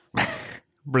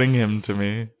 Bring him to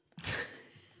me.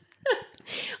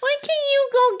 Why can't you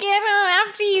go get him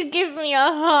after you give me a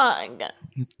hug?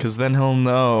 Because then he'll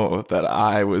know that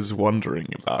I was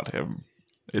wondering about him.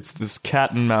 It's this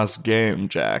cat and mouse game,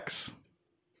 Jax.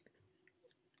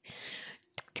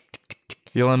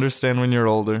 You'll understand when you're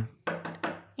older.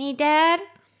 Hey, Dad?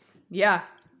 Yeah?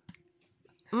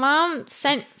 Mom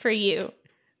sent for you.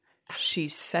 She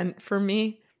sent for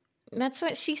me? That's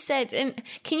what she said. And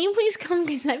can you please come?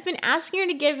 Because I've been asking her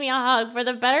to give me a hug for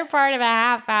the better part of a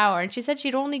half hour. And she said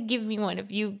she'd only give me one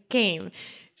if you came.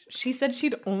 She said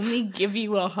she'd only give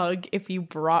you a hug if you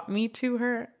brought me to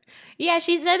her. Yeah,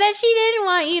 she said that she didn't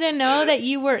want you to know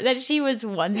that she was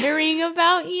wondering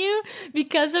about you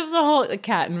because of the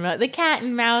cat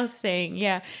and mouse thing.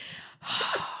 Yeah.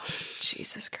 Oh,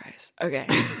 Jesus Christ. Okay.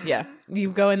 Yeah.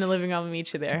 You go in the living room, I'll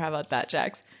meet you there. How about that,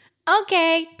 Jax?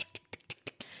 Okay.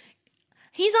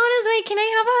 He's on his way. Can I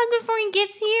have a hug before he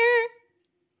gets here?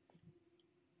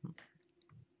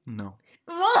 No.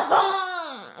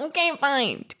 Okay,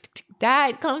 fine.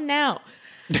 Dad, come now.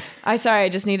 I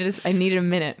needed a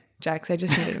minute. Jax, I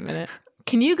just needed a minute.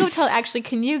 Can you go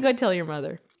tell your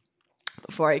mother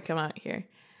before I come out here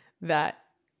that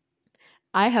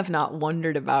I have not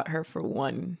wondered about her for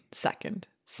 1 second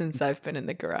since I've been in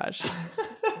the garage?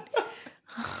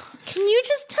 Can you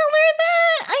just tell her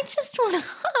that? I just want a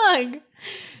hug.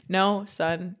 No,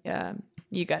 son. Yeah,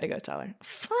 you got to go tell her.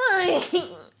 Fine.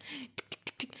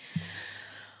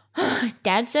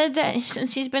 Dad said that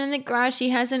since he's been in the garage, he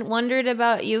hasn't wondered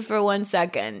about you for 1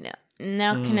 second.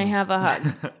 Now can I have a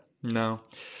hug? No,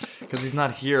 because he's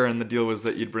not here, and the deal was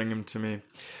that you'd bring him to me.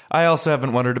 I also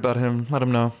haven't wondered about him. Let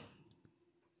him know.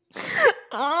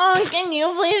 Oh, can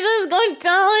you please just go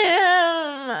tell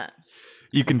him?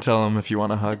 You can tell him if you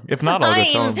want a hug. If not, I'll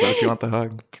go tell him, but if you want the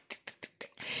hug.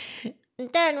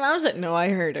 Dad, Mom's like, no, I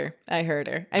heard her.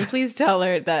 And please tell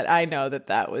her that I know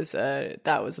that was a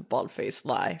bald-faced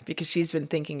lie, because she's been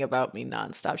thinking about me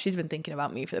nonstop. She's been thinking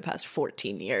about me for the past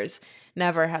 14 years.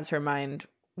 Never has her mind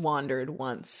wandered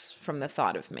once from the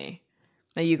thought of me.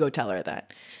 Now you go tell her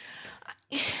that.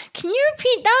 Can you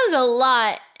repeat? That was a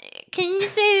lot. Can you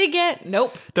say it again?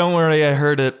 Nope. Don't worry, I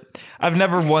heard it. I've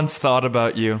never once thought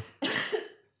about you.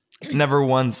 Never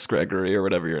once, Gregory, or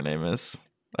whatever your name is.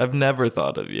 I've never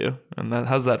thought of you. And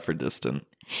how's that for distant?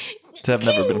 To have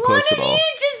never been close at all.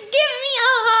 Just give me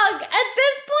a hug. At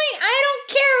this point, I don't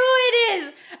care who it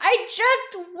is. I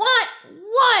just want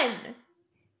one.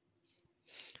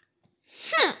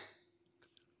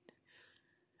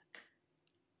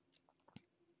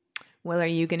 Well, are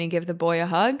you going to give the boy a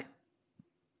hug?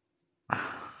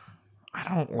 I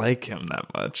don't like him that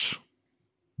much.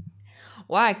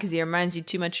 Why? Because he reminds you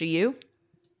too much of you?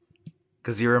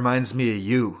 Because he reminds me of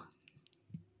you.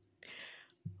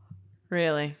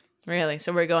 Really?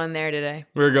 So we're going there today.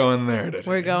 We're going there today.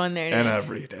 We're going there today. And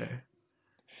every day.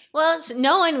 Well,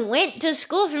 no one went to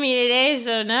school for me today,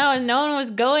 so no one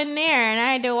was going there, and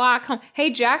I had to walk home. Hey,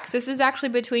 Jax, this is actually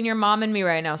between your mom and me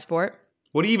right now, sport.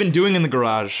 What are you even doing in the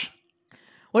garage?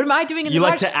 What am I doing in the garage?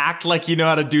 You like garage? to act like you know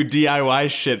how to do DIY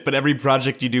shit, but every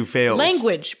project you do fails.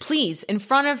 Language, please, in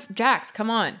front of Jax, come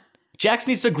on. Jax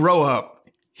needs to grow up.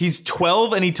 He's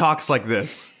 12 and he talks like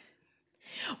this.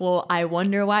 Well, I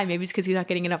wonder why. Maybe it's because he's not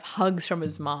getting enough hugs from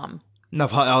his mom. You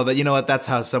know what? That's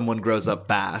how someone grows up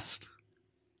fast.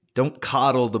 Don't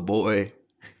coddle the boy.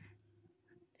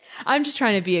 I'm just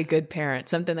trying to be a good parent,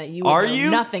 something that you know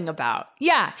nothing about.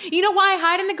 Yeah. You know why I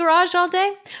hide in the garage all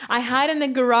day? I hide in the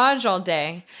garage all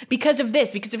day because of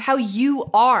this, because of how you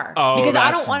are. Oh, because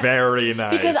that's very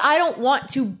nice. Because I don't want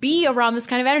to be around this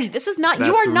kind of energy.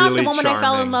 You are not the woman I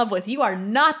fell in love with. You are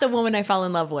not the woman I fell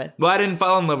in love with. Well, I didn't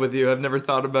fall in love with you. I've never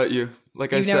thought about you.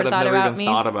 Like I said, I've never even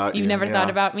thought about you. You've never thought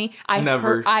about me?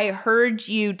 Never. I heard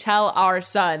you tell our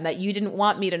son that you didn't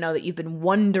want me to know that you've been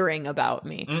wondering about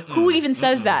me. Who even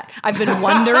says that? I've been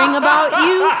wondering about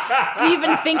you? So you've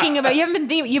been thinking about,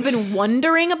 you've been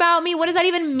wondering about me? What does that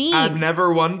even mean? I've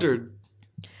never wondered.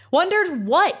 Wondered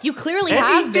what? You clearly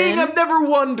have been. Anything I've never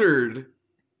wondered.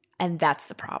 And that's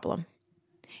the problem.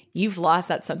 You've lost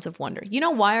that sense of wonder. You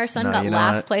know why our son got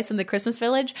last place in the Christmas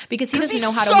Village? Because he doesn't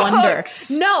know how to wonder.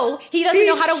 No, he doesn't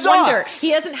know how to wonder.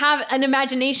 He doesn't have an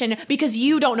imagination because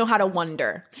you don't know how to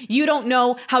wonder. You don't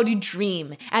know how to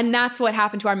dream. And that's what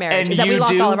happened to our marriage, is that we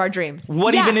lost all of our dreams.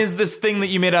 What even is this thing that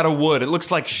you made out of wood? It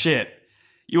looks like shit.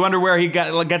 You wonder where he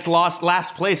gets lost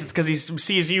last place. It's because he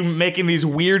sees you making these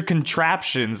weird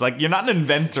contraptions. Like, you're not an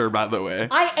inventor, by the way.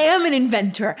 I am an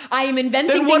inventor. I am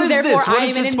inventing things, therefore I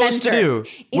am an inventor. What is this supposed to do?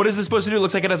 What is this supposed to do? It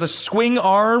looks like it has a swing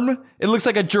arm. It looks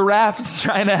like a giraffe's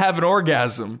trying to have an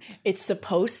orgasm. It's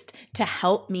supposed to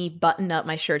help me button up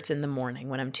my shirts in the morning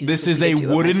when I'm too This is a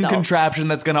wooden contraption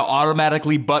that's going to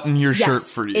automatically button your shirt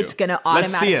for you. It's going to automatically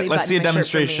button my shirt for me. Let's see a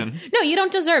demonstration. No, you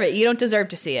don't deserve it. You don't deserve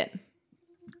to see it.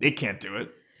 It can't do it.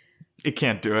 It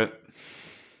can't do it.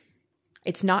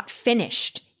 It's not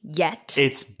finished yet.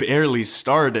 It's barely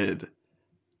started.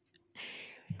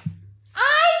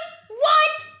 I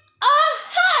want a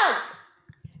hug!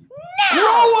 Now!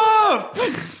 Grow up!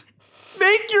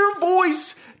 Make your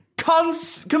voice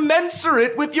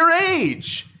commensurate with your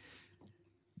age.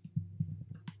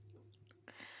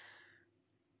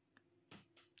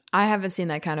 I haven't seen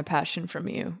that kind of passion from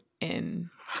you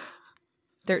in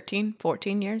 13,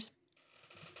 14 years.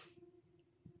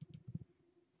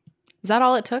 Is that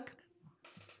all it took?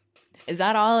 Is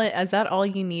that all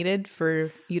you needed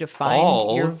for you to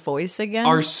find your voice again?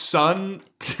 Our son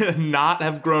to not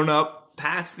have grown up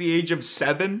past the age of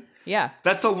 7? Yeah.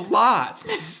 That's a lot.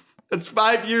 That's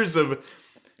 5 years of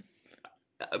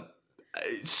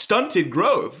stunted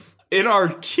growth in our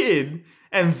kid,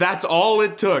 and that's all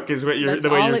it took, is the way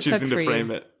you're choosing to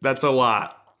frame it. That's a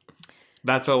lot.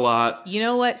 That's a lot. You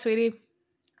know what, sweetie?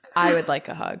 I would like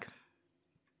a hug.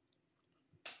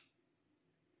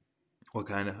 What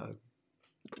kind of hug?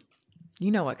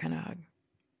 You know what kind of hug.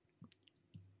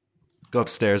 Go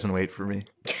upstairs and wait for me.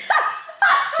 Can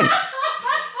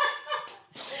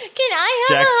I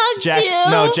have a hug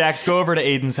too? No, Jax, go over to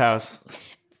Aiden's house.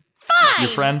 Fine.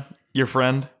 Your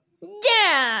friend?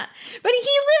 Yeah. But he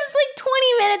lives like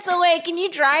 20 minutes away. Can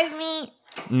you drive me?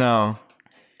 No.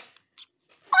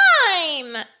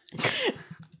 Fine.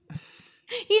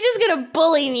 He's just gonna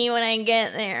bully me when I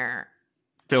get there.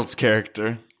 Builds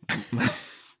character.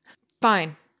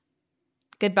 Fine.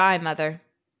 Goodbye, Mother.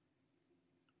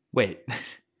 Wait.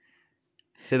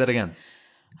 Say that again.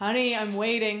 Honey, I'm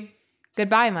waiting.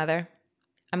 Goodbye, Mother.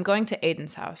 I'm going to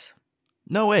Aiden's house.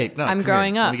 No, wait. No, I'm come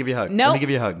growing here. up. Let me give you a hug. No. Let me give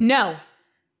you a hug. No.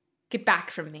 Get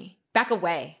back from me. Back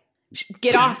away.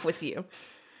 Get off with you.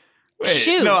 Wait,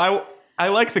 Shoot. no, I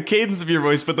like the cadence of your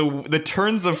voice, but the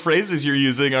turns of phrases you're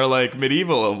using are like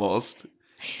medieval almost.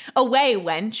 Away,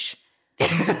 wench.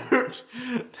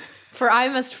 For I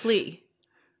must flee.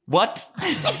 What?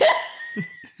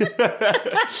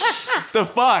 The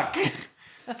fuck?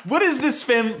 What is this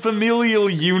familial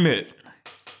unit?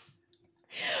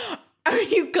 Are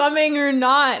you coming or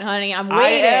not, honey? I'm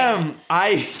waiting. I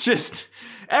am.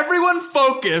 Everyone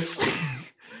focused.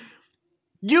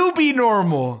 You be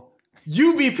normal.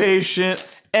 You be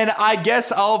patient. And I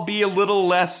guess I'll be a little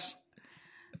less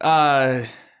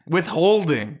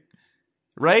withholding.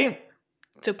 Right?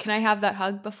 So can I have that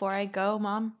hug before I go,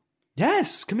 Mom?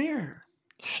 Yes, come here.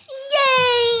 Yay!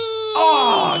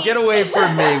 Oh, get away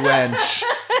from me, wench.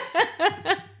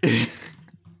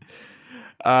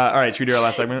 All right, should we do our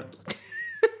last segment?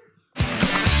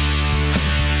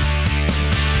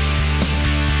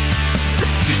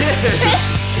 This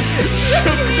shook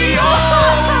me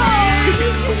all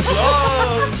week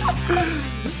long.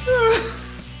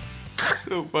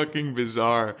 So fucking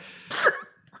bizarre.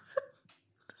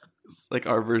 It's like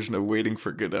our version of Waiting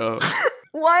for Godot.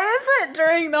 Why is it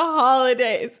during the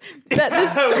holidays that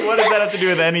What does that have to do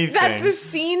with anything? that the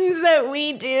scenes that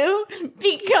we do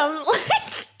become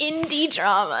like indie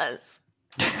dramas?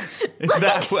 Is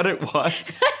that what it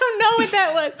was? I don't know what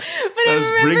that was, but That I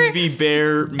was remember. Brigsby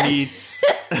Bear meets.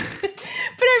 But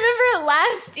I remember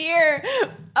last year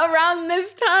around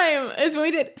this time is when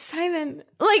we did Simon,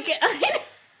 like,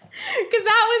 because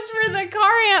that was for the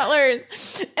car antlers,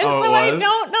 and Oh, it so I was?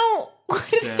 don't know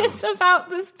what it Damn. is about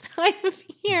this time of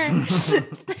year.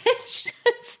 It's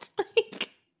just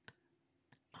like,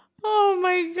 oh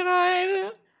my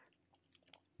god,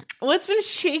 what's been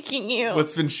shaking you?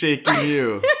 What's been shaking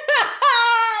you?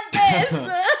 This.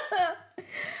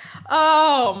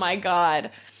 Oh my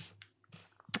god.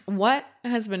 What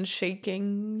has been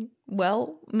shaking,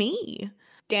 well, me?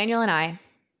 Daniel and I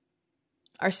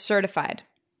are certified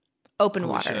open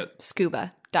Holy water shit.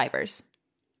 scuba divers.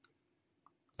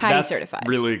 PADI That's certified.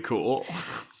 really cool.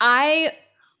 I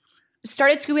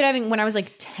started scuba diving when I was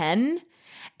like 10.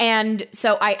 And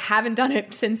so I haven't done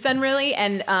it since then, really.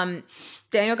 And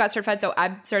Daniel got certified, so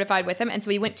I'm certified with him. And so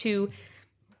we went to,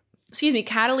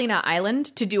 Catalina Island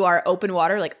to do our open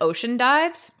water, like ocean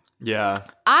dives. Yeah.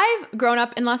 I've grown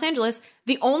up in Los Angeles.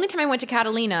 The only time I went to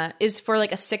Catalina is for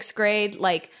like a 6th grade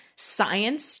like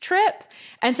science trip.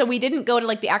 And so we didn't go to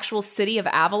like the actual city of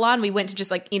Avalon. We went to just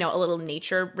like, a little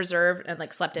nature reserve and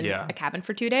like slept in a cabin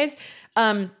for 2 days.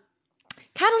 Catalina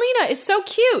is so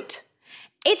cute.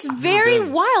 It's very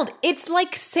wild. It's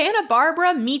like Santa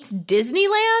Barbara meets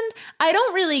Disneyland. I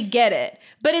don't really get it,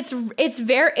 but it's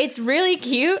really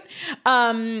cute.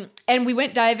 And we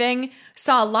went diving,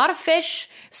 saw a lot of fish,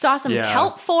 saw some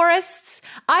kelp forests.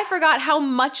 I forgot how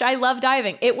much I love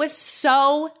diving. It was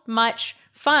so much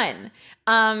fun.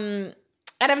 And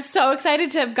I'm so excited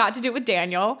to have got to do it with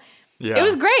Daniel. Yeah. It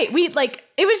was great.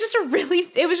 It was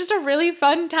just a really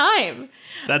fun time.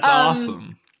 That's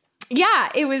awesome. Yeah,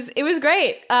 it was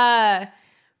great. So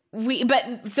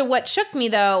what shook me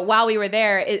though while we were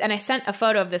there, and I sent a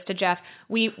photo of this to Jeff.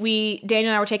 Daniel and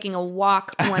I were taking a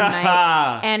walk one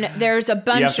night, and there's a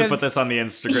bunch of. You have to put this on the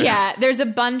Instagram. Yeah, there's a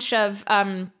bunch of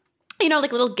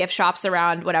like little gift shops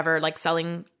around, whatever, like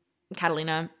selling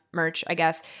Catalina merch, I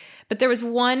guess. But there was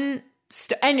one.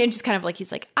 And it just kind of like,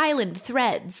 he's like, Island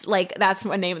Threads. Like, that's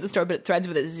the name of the store, but Threads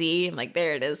with a Z. I'm like,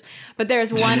 there it is. But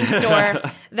there's one store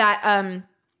that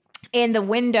in the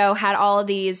window had all of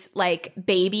these like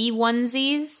baby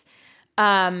onesies.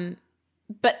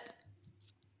 But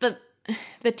the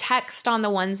text on the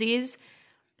onesies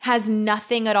has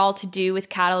nothing at all to do with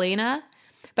Catalina.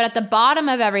 But at the bottom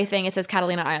of everything, it says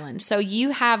Catalina Island. So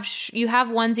you have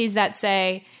onesies that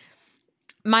say,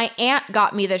 my aunt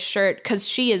got me this shirt because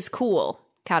she is cool,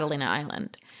 Catalina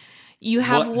Island. You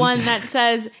have one that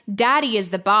says, Daddy is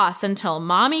the boss until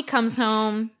Mommy comes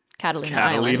home,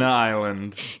 Catalina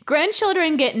Island.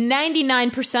 Grandchildren get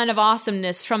 99% of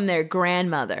awesomeness from their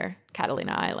grandmother,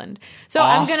 Catalina Island. So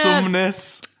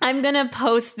Awesomeness. I'm gonna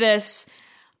post this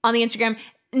on the Instagram.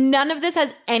 None of this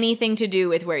has anything to do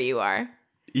with where you are.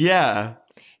 Yeah.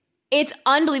 It's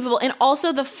unbelievable. And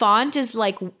also the font is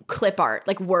like clip art,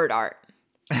 like word art.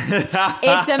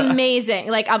 It's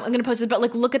amazing. Like, I'm going to post this, but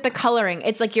like, look at the coloring.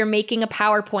 It's like you're making a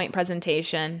PowerPoint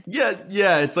presentation. Yeah.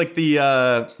 It's like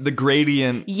the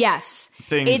gradient. Yes.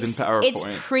 Things in PowerPoint. It's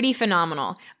pretty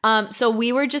phenomenal. So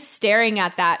we were just staring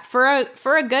at that for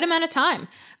a good amount of time.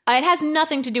 It has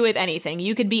nothing to do with anything.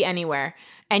 You could be anywhere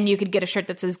and you could get a shirt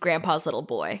that says Grandpa's Little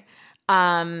Boy.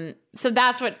 So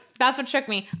that's what shook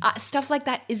me. Stuff like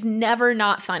that is never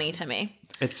not funny to me.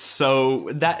 It's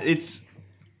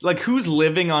like, who's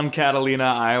living on Catalina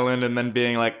Island and then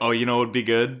being like, oh, you know what would be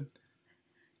good?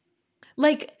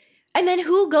 Like, and then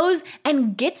who goes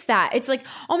and gets that? It's like,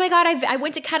 oh my God, I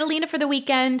went to Catalina for the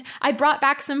weekend. I brought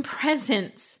back some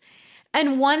presents.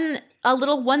 And a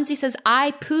little onesie says,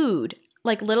 I pooed.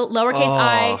 Like little lowercase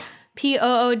I,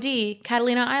 P-O-O-D,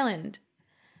 Catalina Island.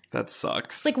 That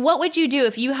sucks. Like, what would you do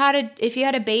if you had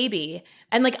a baby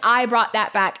and like I brought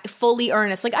that back fully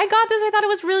earnest? Like, I got this. I thought it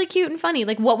was really cute and funny.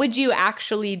 Like, what would you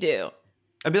actually do?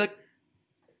 I'd be like,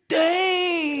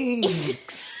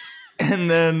 thanks, and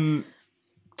then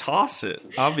toss it,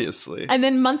 obviously. And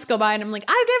then months go by, and I'm like,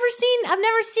 I've never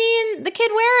seen the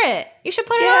kid wear it. You should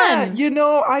put it on. You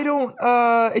know, I don't.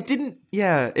 It didn't.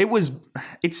 Yeah,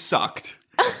 it sucked.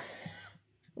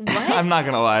 What? I'm not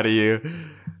gonna lie to you.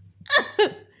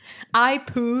 I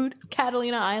pooed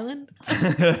Catalina Island.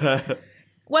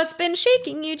 What's been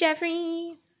shaking you,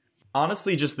 Jeffrey?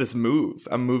 Honestly, just this move.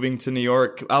 I'm moving to New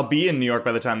York. I'll be in New York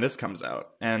by the time this comes out.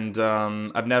 And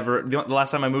the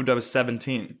last time I moved, I was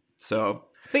 17. So.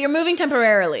 But you're moving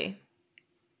temporarily.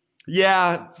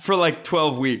 Yeah, for like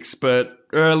 12 weeks, or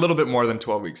a little bit more than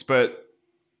 12 weeks. But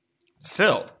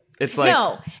still, it's like.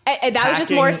 No, that was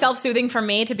just more self-soothing for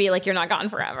me to be like, you're not gone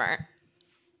forever.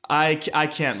 I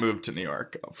can't move to New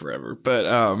York forever,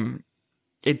 but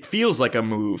it feels like a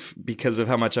move because of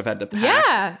how much I've had to pack.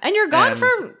 Yeah, and you're gone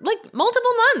for like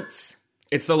multiple months.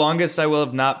 It's the longest I will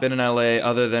have not been in LA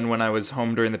other than when I was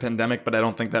home during the pandemic, but I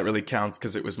don't think that really counts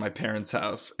because it was my parents'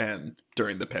 house and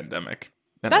during the pandemic.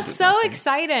 That's so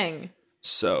exciting.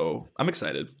 So I'm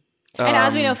excited. And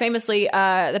as we know, famously,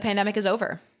 the pandemic is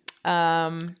over.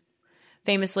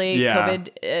 Famously, COVID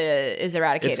is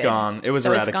eradicated. It's gone. It was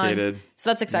eradicated. So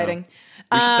that's exciting.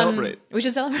 No. We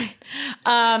should celebrate.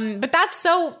 But that's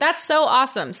so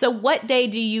awesome. So what day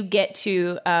do you get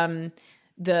to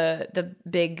the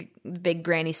big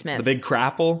Granny Smith? The big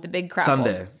crapple? The big crapple.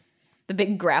 Sunday. The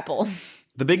big grapple.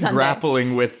 The big Sunday.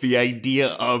 Grappling with the idea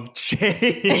of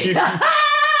change.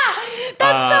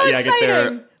 That's so exciting. I get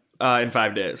there in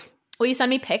 5 days. Will you send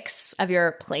me pics of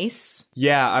your place?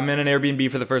 Yeah, I'm in an Airbnb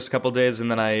for the first couple days,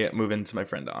 and then I move into my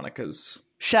friend Annika's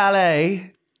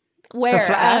chalet.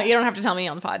 Where? You don't have to tell me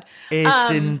on the pod.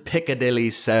 It's in Piccadilly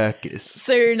Circus.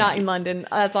 So you're not in London.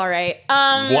 That's all right.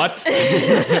 What?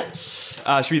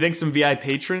 Should we thank some VI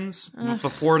patrons?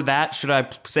 Before that, should I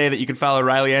say that you can follow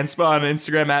Riley Anspa on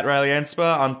Instagram at Riley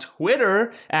Anspa, on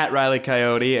Twitter at Riley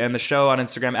Coyote, and the show on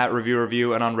Instagram at Review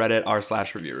Review, and on Reddit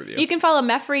r/Review Review. You can follow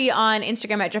Meffrey on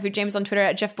Instagram at Jeffrey James, on Twitter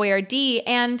at Jeff Boyardee,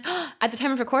 and at the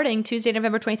time of recording, Tuesday,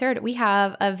 November 23rd, we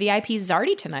have a VIP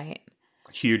Zardy tonight.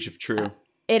 Huge if true.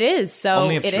 It is. So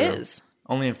Only if it true. is.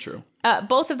 Only if true.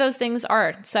 Both of those things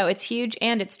are. So it's huge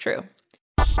and it's true.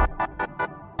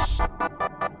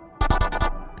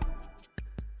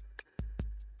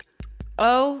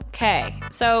 Okay,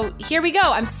 so here we go.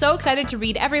 I'm so excited to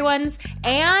read everyone's.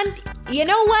 And you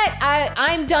know what?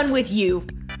 I'm done with you,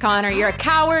 Connor. You're a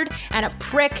coward and a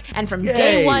prick. And from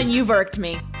day one, you've irked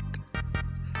me.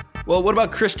 Well, what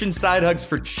about Christian side hugs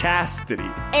for chastity?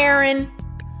 Aaron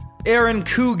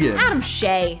Coogan. Adam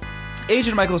Shea.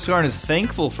 Agent Michael Scarn is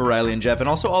thankful for Riley and Jeff and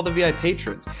also all the VI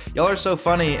patrons. Y'all are so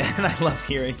funny, and I love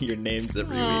hearing your names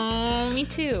every week. Me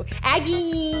too.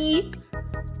 Aggie.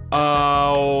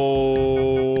 Oh,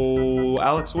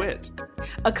 Alex Witt.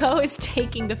 Ako is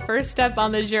taking the first step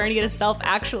on the journey to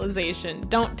self-actualization.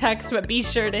 Don't text, but be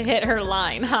sure to hit her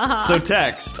line. So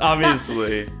text,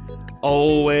 obviously.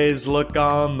 Always look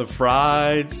on the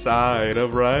fried side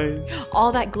of rice.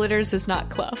 All that glitters is not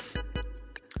Clough.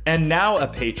 And now a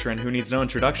patron who needs no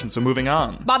introduction, so moving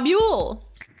on. Bob Buell.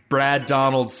 Brad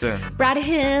Donaldson. Brad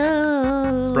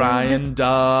Hill. Brian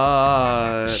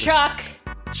Dodd. Chuck.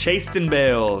 Chasten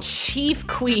Bales. Chief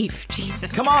Queef.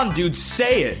 Jesus. Come on, dude,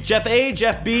 say it. Jeff A,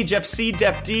 Jeff B, Jeff C,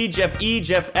 Jeff D, Jeff E,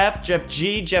 Jeff F, Jeff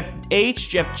G, Jeff H,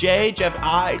 Jeff J, Jeff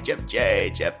I, Jeff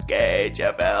J, Jeff K,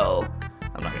 Jeff L.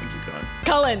 I'm not going to keep going.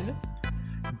 Cullen.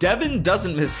 Devin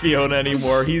doesn't miss Fiona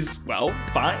anymore. He's, well,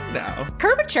 fine now.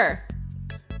 Curvature.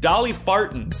 Dolly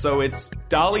Fartin, so it's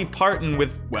Dolly Parton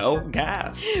with, well,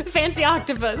 gas. Fancy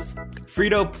Octopus.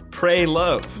 Frito Pray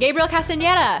Love. Gabriel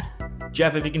Castaneda.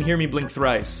 Jeff, if you can hear me, blink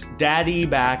thrice. Daddy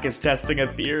back is testing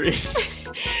a theory.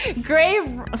 Gray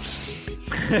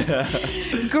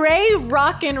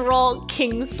Rock and Roll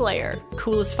Kingslayer.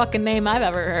 Coolest fucking name I've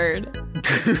ever heard.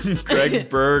 Greg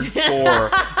Bird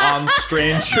 4 on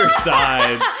Stranger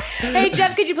Tides. Hey,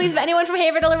 Jeff, could you please, if anyone from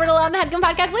Haver delivered along the Headgum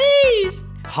podcast, please?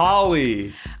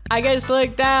 Holly. I get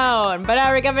slicked down, but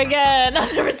I wake up again.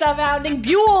 I'll never stop hounding.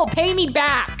 Buell, pay me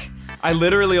back. I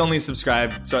literally only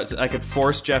subscribed so I could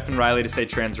force Jeff and Riley to say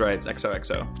trans rights,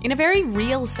 XOXO. In a very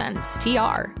real sense,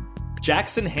 TR.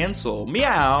 Jackson Hansel,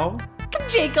 meow.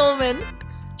 Jake Ullman.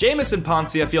 Jameson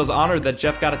Poncia feels honored that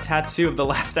Jeff got a tattoo of the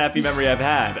last happy memory I've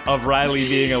had, of Riley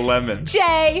being a lemon.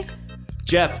 Jay.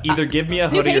 Jeff, either give me a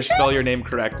hoodie or spell your name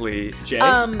correctly. Jay?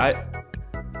 Never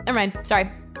mind,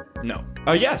 sorry. No.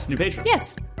 Oh, yes, new patron.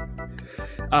 Yes.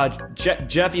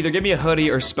 Jeff, either give me a hoodie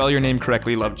or spell your name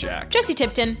correctly. Love, Jack. Jesse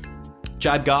Tipton.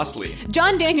 Jibe Gosley.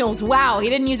 John Daniels, wow, he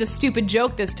didn't use a stupid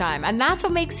joke this time. And that's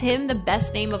what makes him the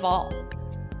best name of all.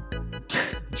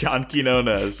 John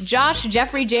Quinones. Josh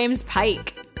Jeffrey James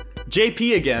Pike.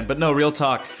 JP again, but no, real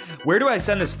talk. Where do I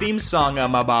send this theme song,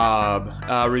 my Bob?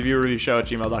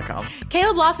 reviewshow@gmail.com.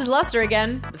 Caleb lost his luster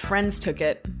again. The friends took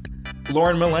it.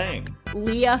 Lauren Malang.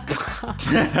 Leah.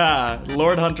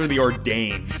 Lord Hunter the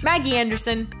Ordained. Maggie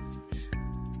Anderson.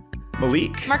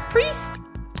 Malik. Mark Priest.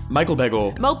 Michael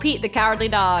Begel. Mo Pete, the Cowardly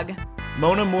Dog.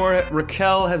 Mona Moore.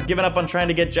 Raquel has given up on trying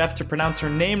to get Jeff to pronounce her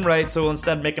name right, so we'll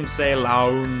instead make him say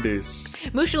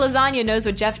Laundis. Musha Lasagna knows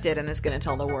what Jeff did and is going to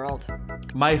tell the world.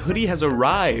 My hoodie has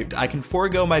arrived. I can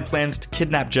forego my plans to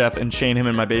kidnap Jeff and chain him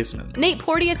in my basement. Nate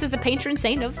Porteous is the patron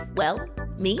saint of, well,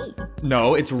 me.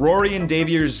 No, it's Rory and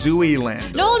Davier's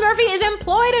Zooey-land. Nolan Murphy is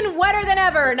employed and wetter than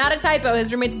ever. Not a typo.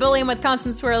 His roommates bully him with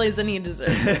constant swirlies and he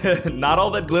deserves. Not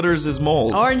all that glitters is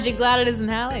mold. Orangey Gladys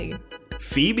and Hallie.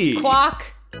 Phoebe.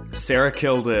 Quack. Sarah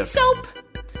Kildiff. Soap.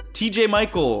 TJ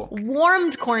Michael.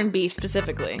 Warmed corned beef,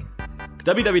 specifically.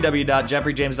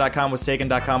 www.jeffreyjamescom was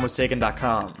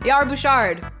taken.com. Yara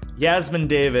Bouchard. Yasmin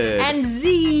David. And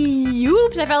Z.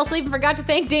 Oops, I fell asleep and forgot to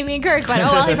thank Damien Kirk, but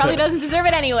oh well, he probably doesn't deserve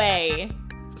it anyway.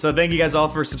 So thank you guys all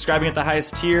for subscribing at the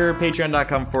highest tier.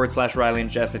 Patreon.com/Riley and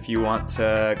Jeff if you want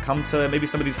to come to maybe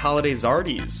some of these holiday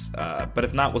Zardies. But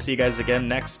if not, we'll see you guys again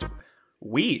next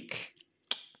week.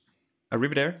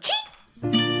 Arrivederci.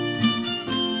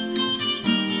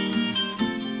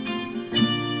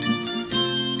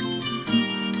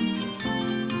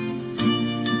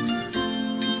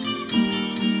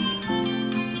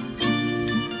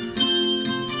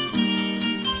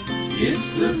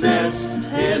 It's the best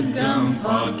headgum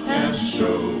podcast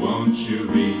show. Won't you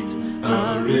read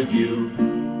a review?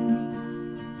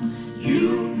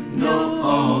 You know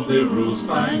all the rules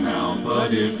by now,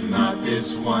 but if not,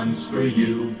 this one's for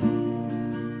you.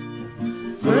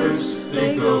 First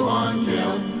they go on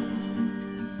Yelp,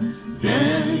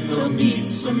 then they'll need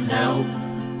some help.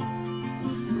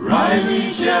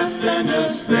 Riley, Jeff, and a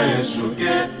special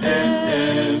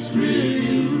guest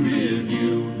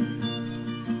review.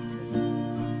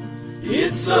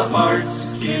 It's a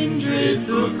heart's kindred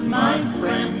book, my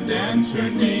friend, and her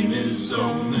name is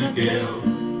Zona Gale.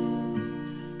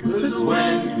 'Cause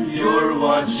when you're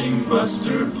watching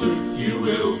Buster Bluth, you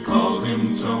will call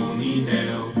him Tony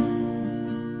Hale.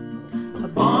 A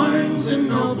Barnes and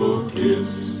Noble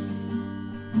kiss,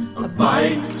 a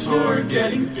bike tour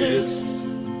getting pissed.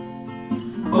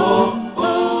 Oh,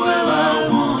 well, I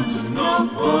want to know,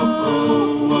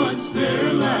 what's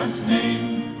their last name?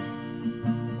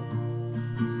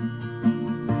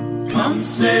 Come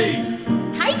say,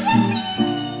 hi, Jeffrey!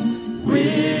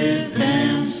 With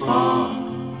and Spa.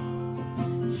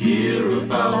 Hear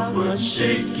about what's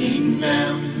shaking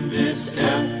them. This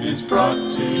ep is brought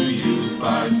to you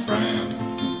by Fran.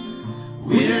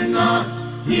 We're not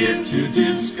here to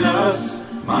discuss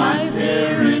my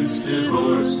parents'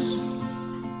 divorce.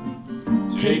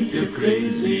 Take your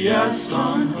crazy ass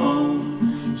on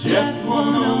home. Jeff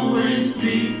won't always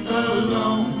be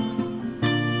alone.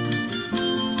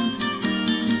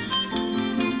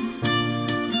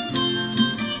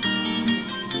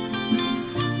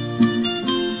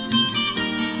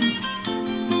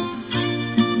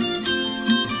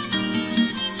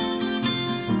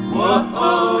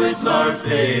 Whoa, it's our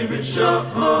favorite show.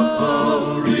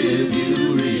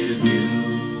 Review.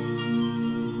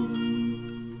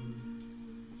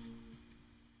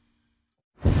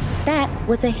 That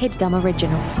was a HeadGum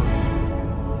original.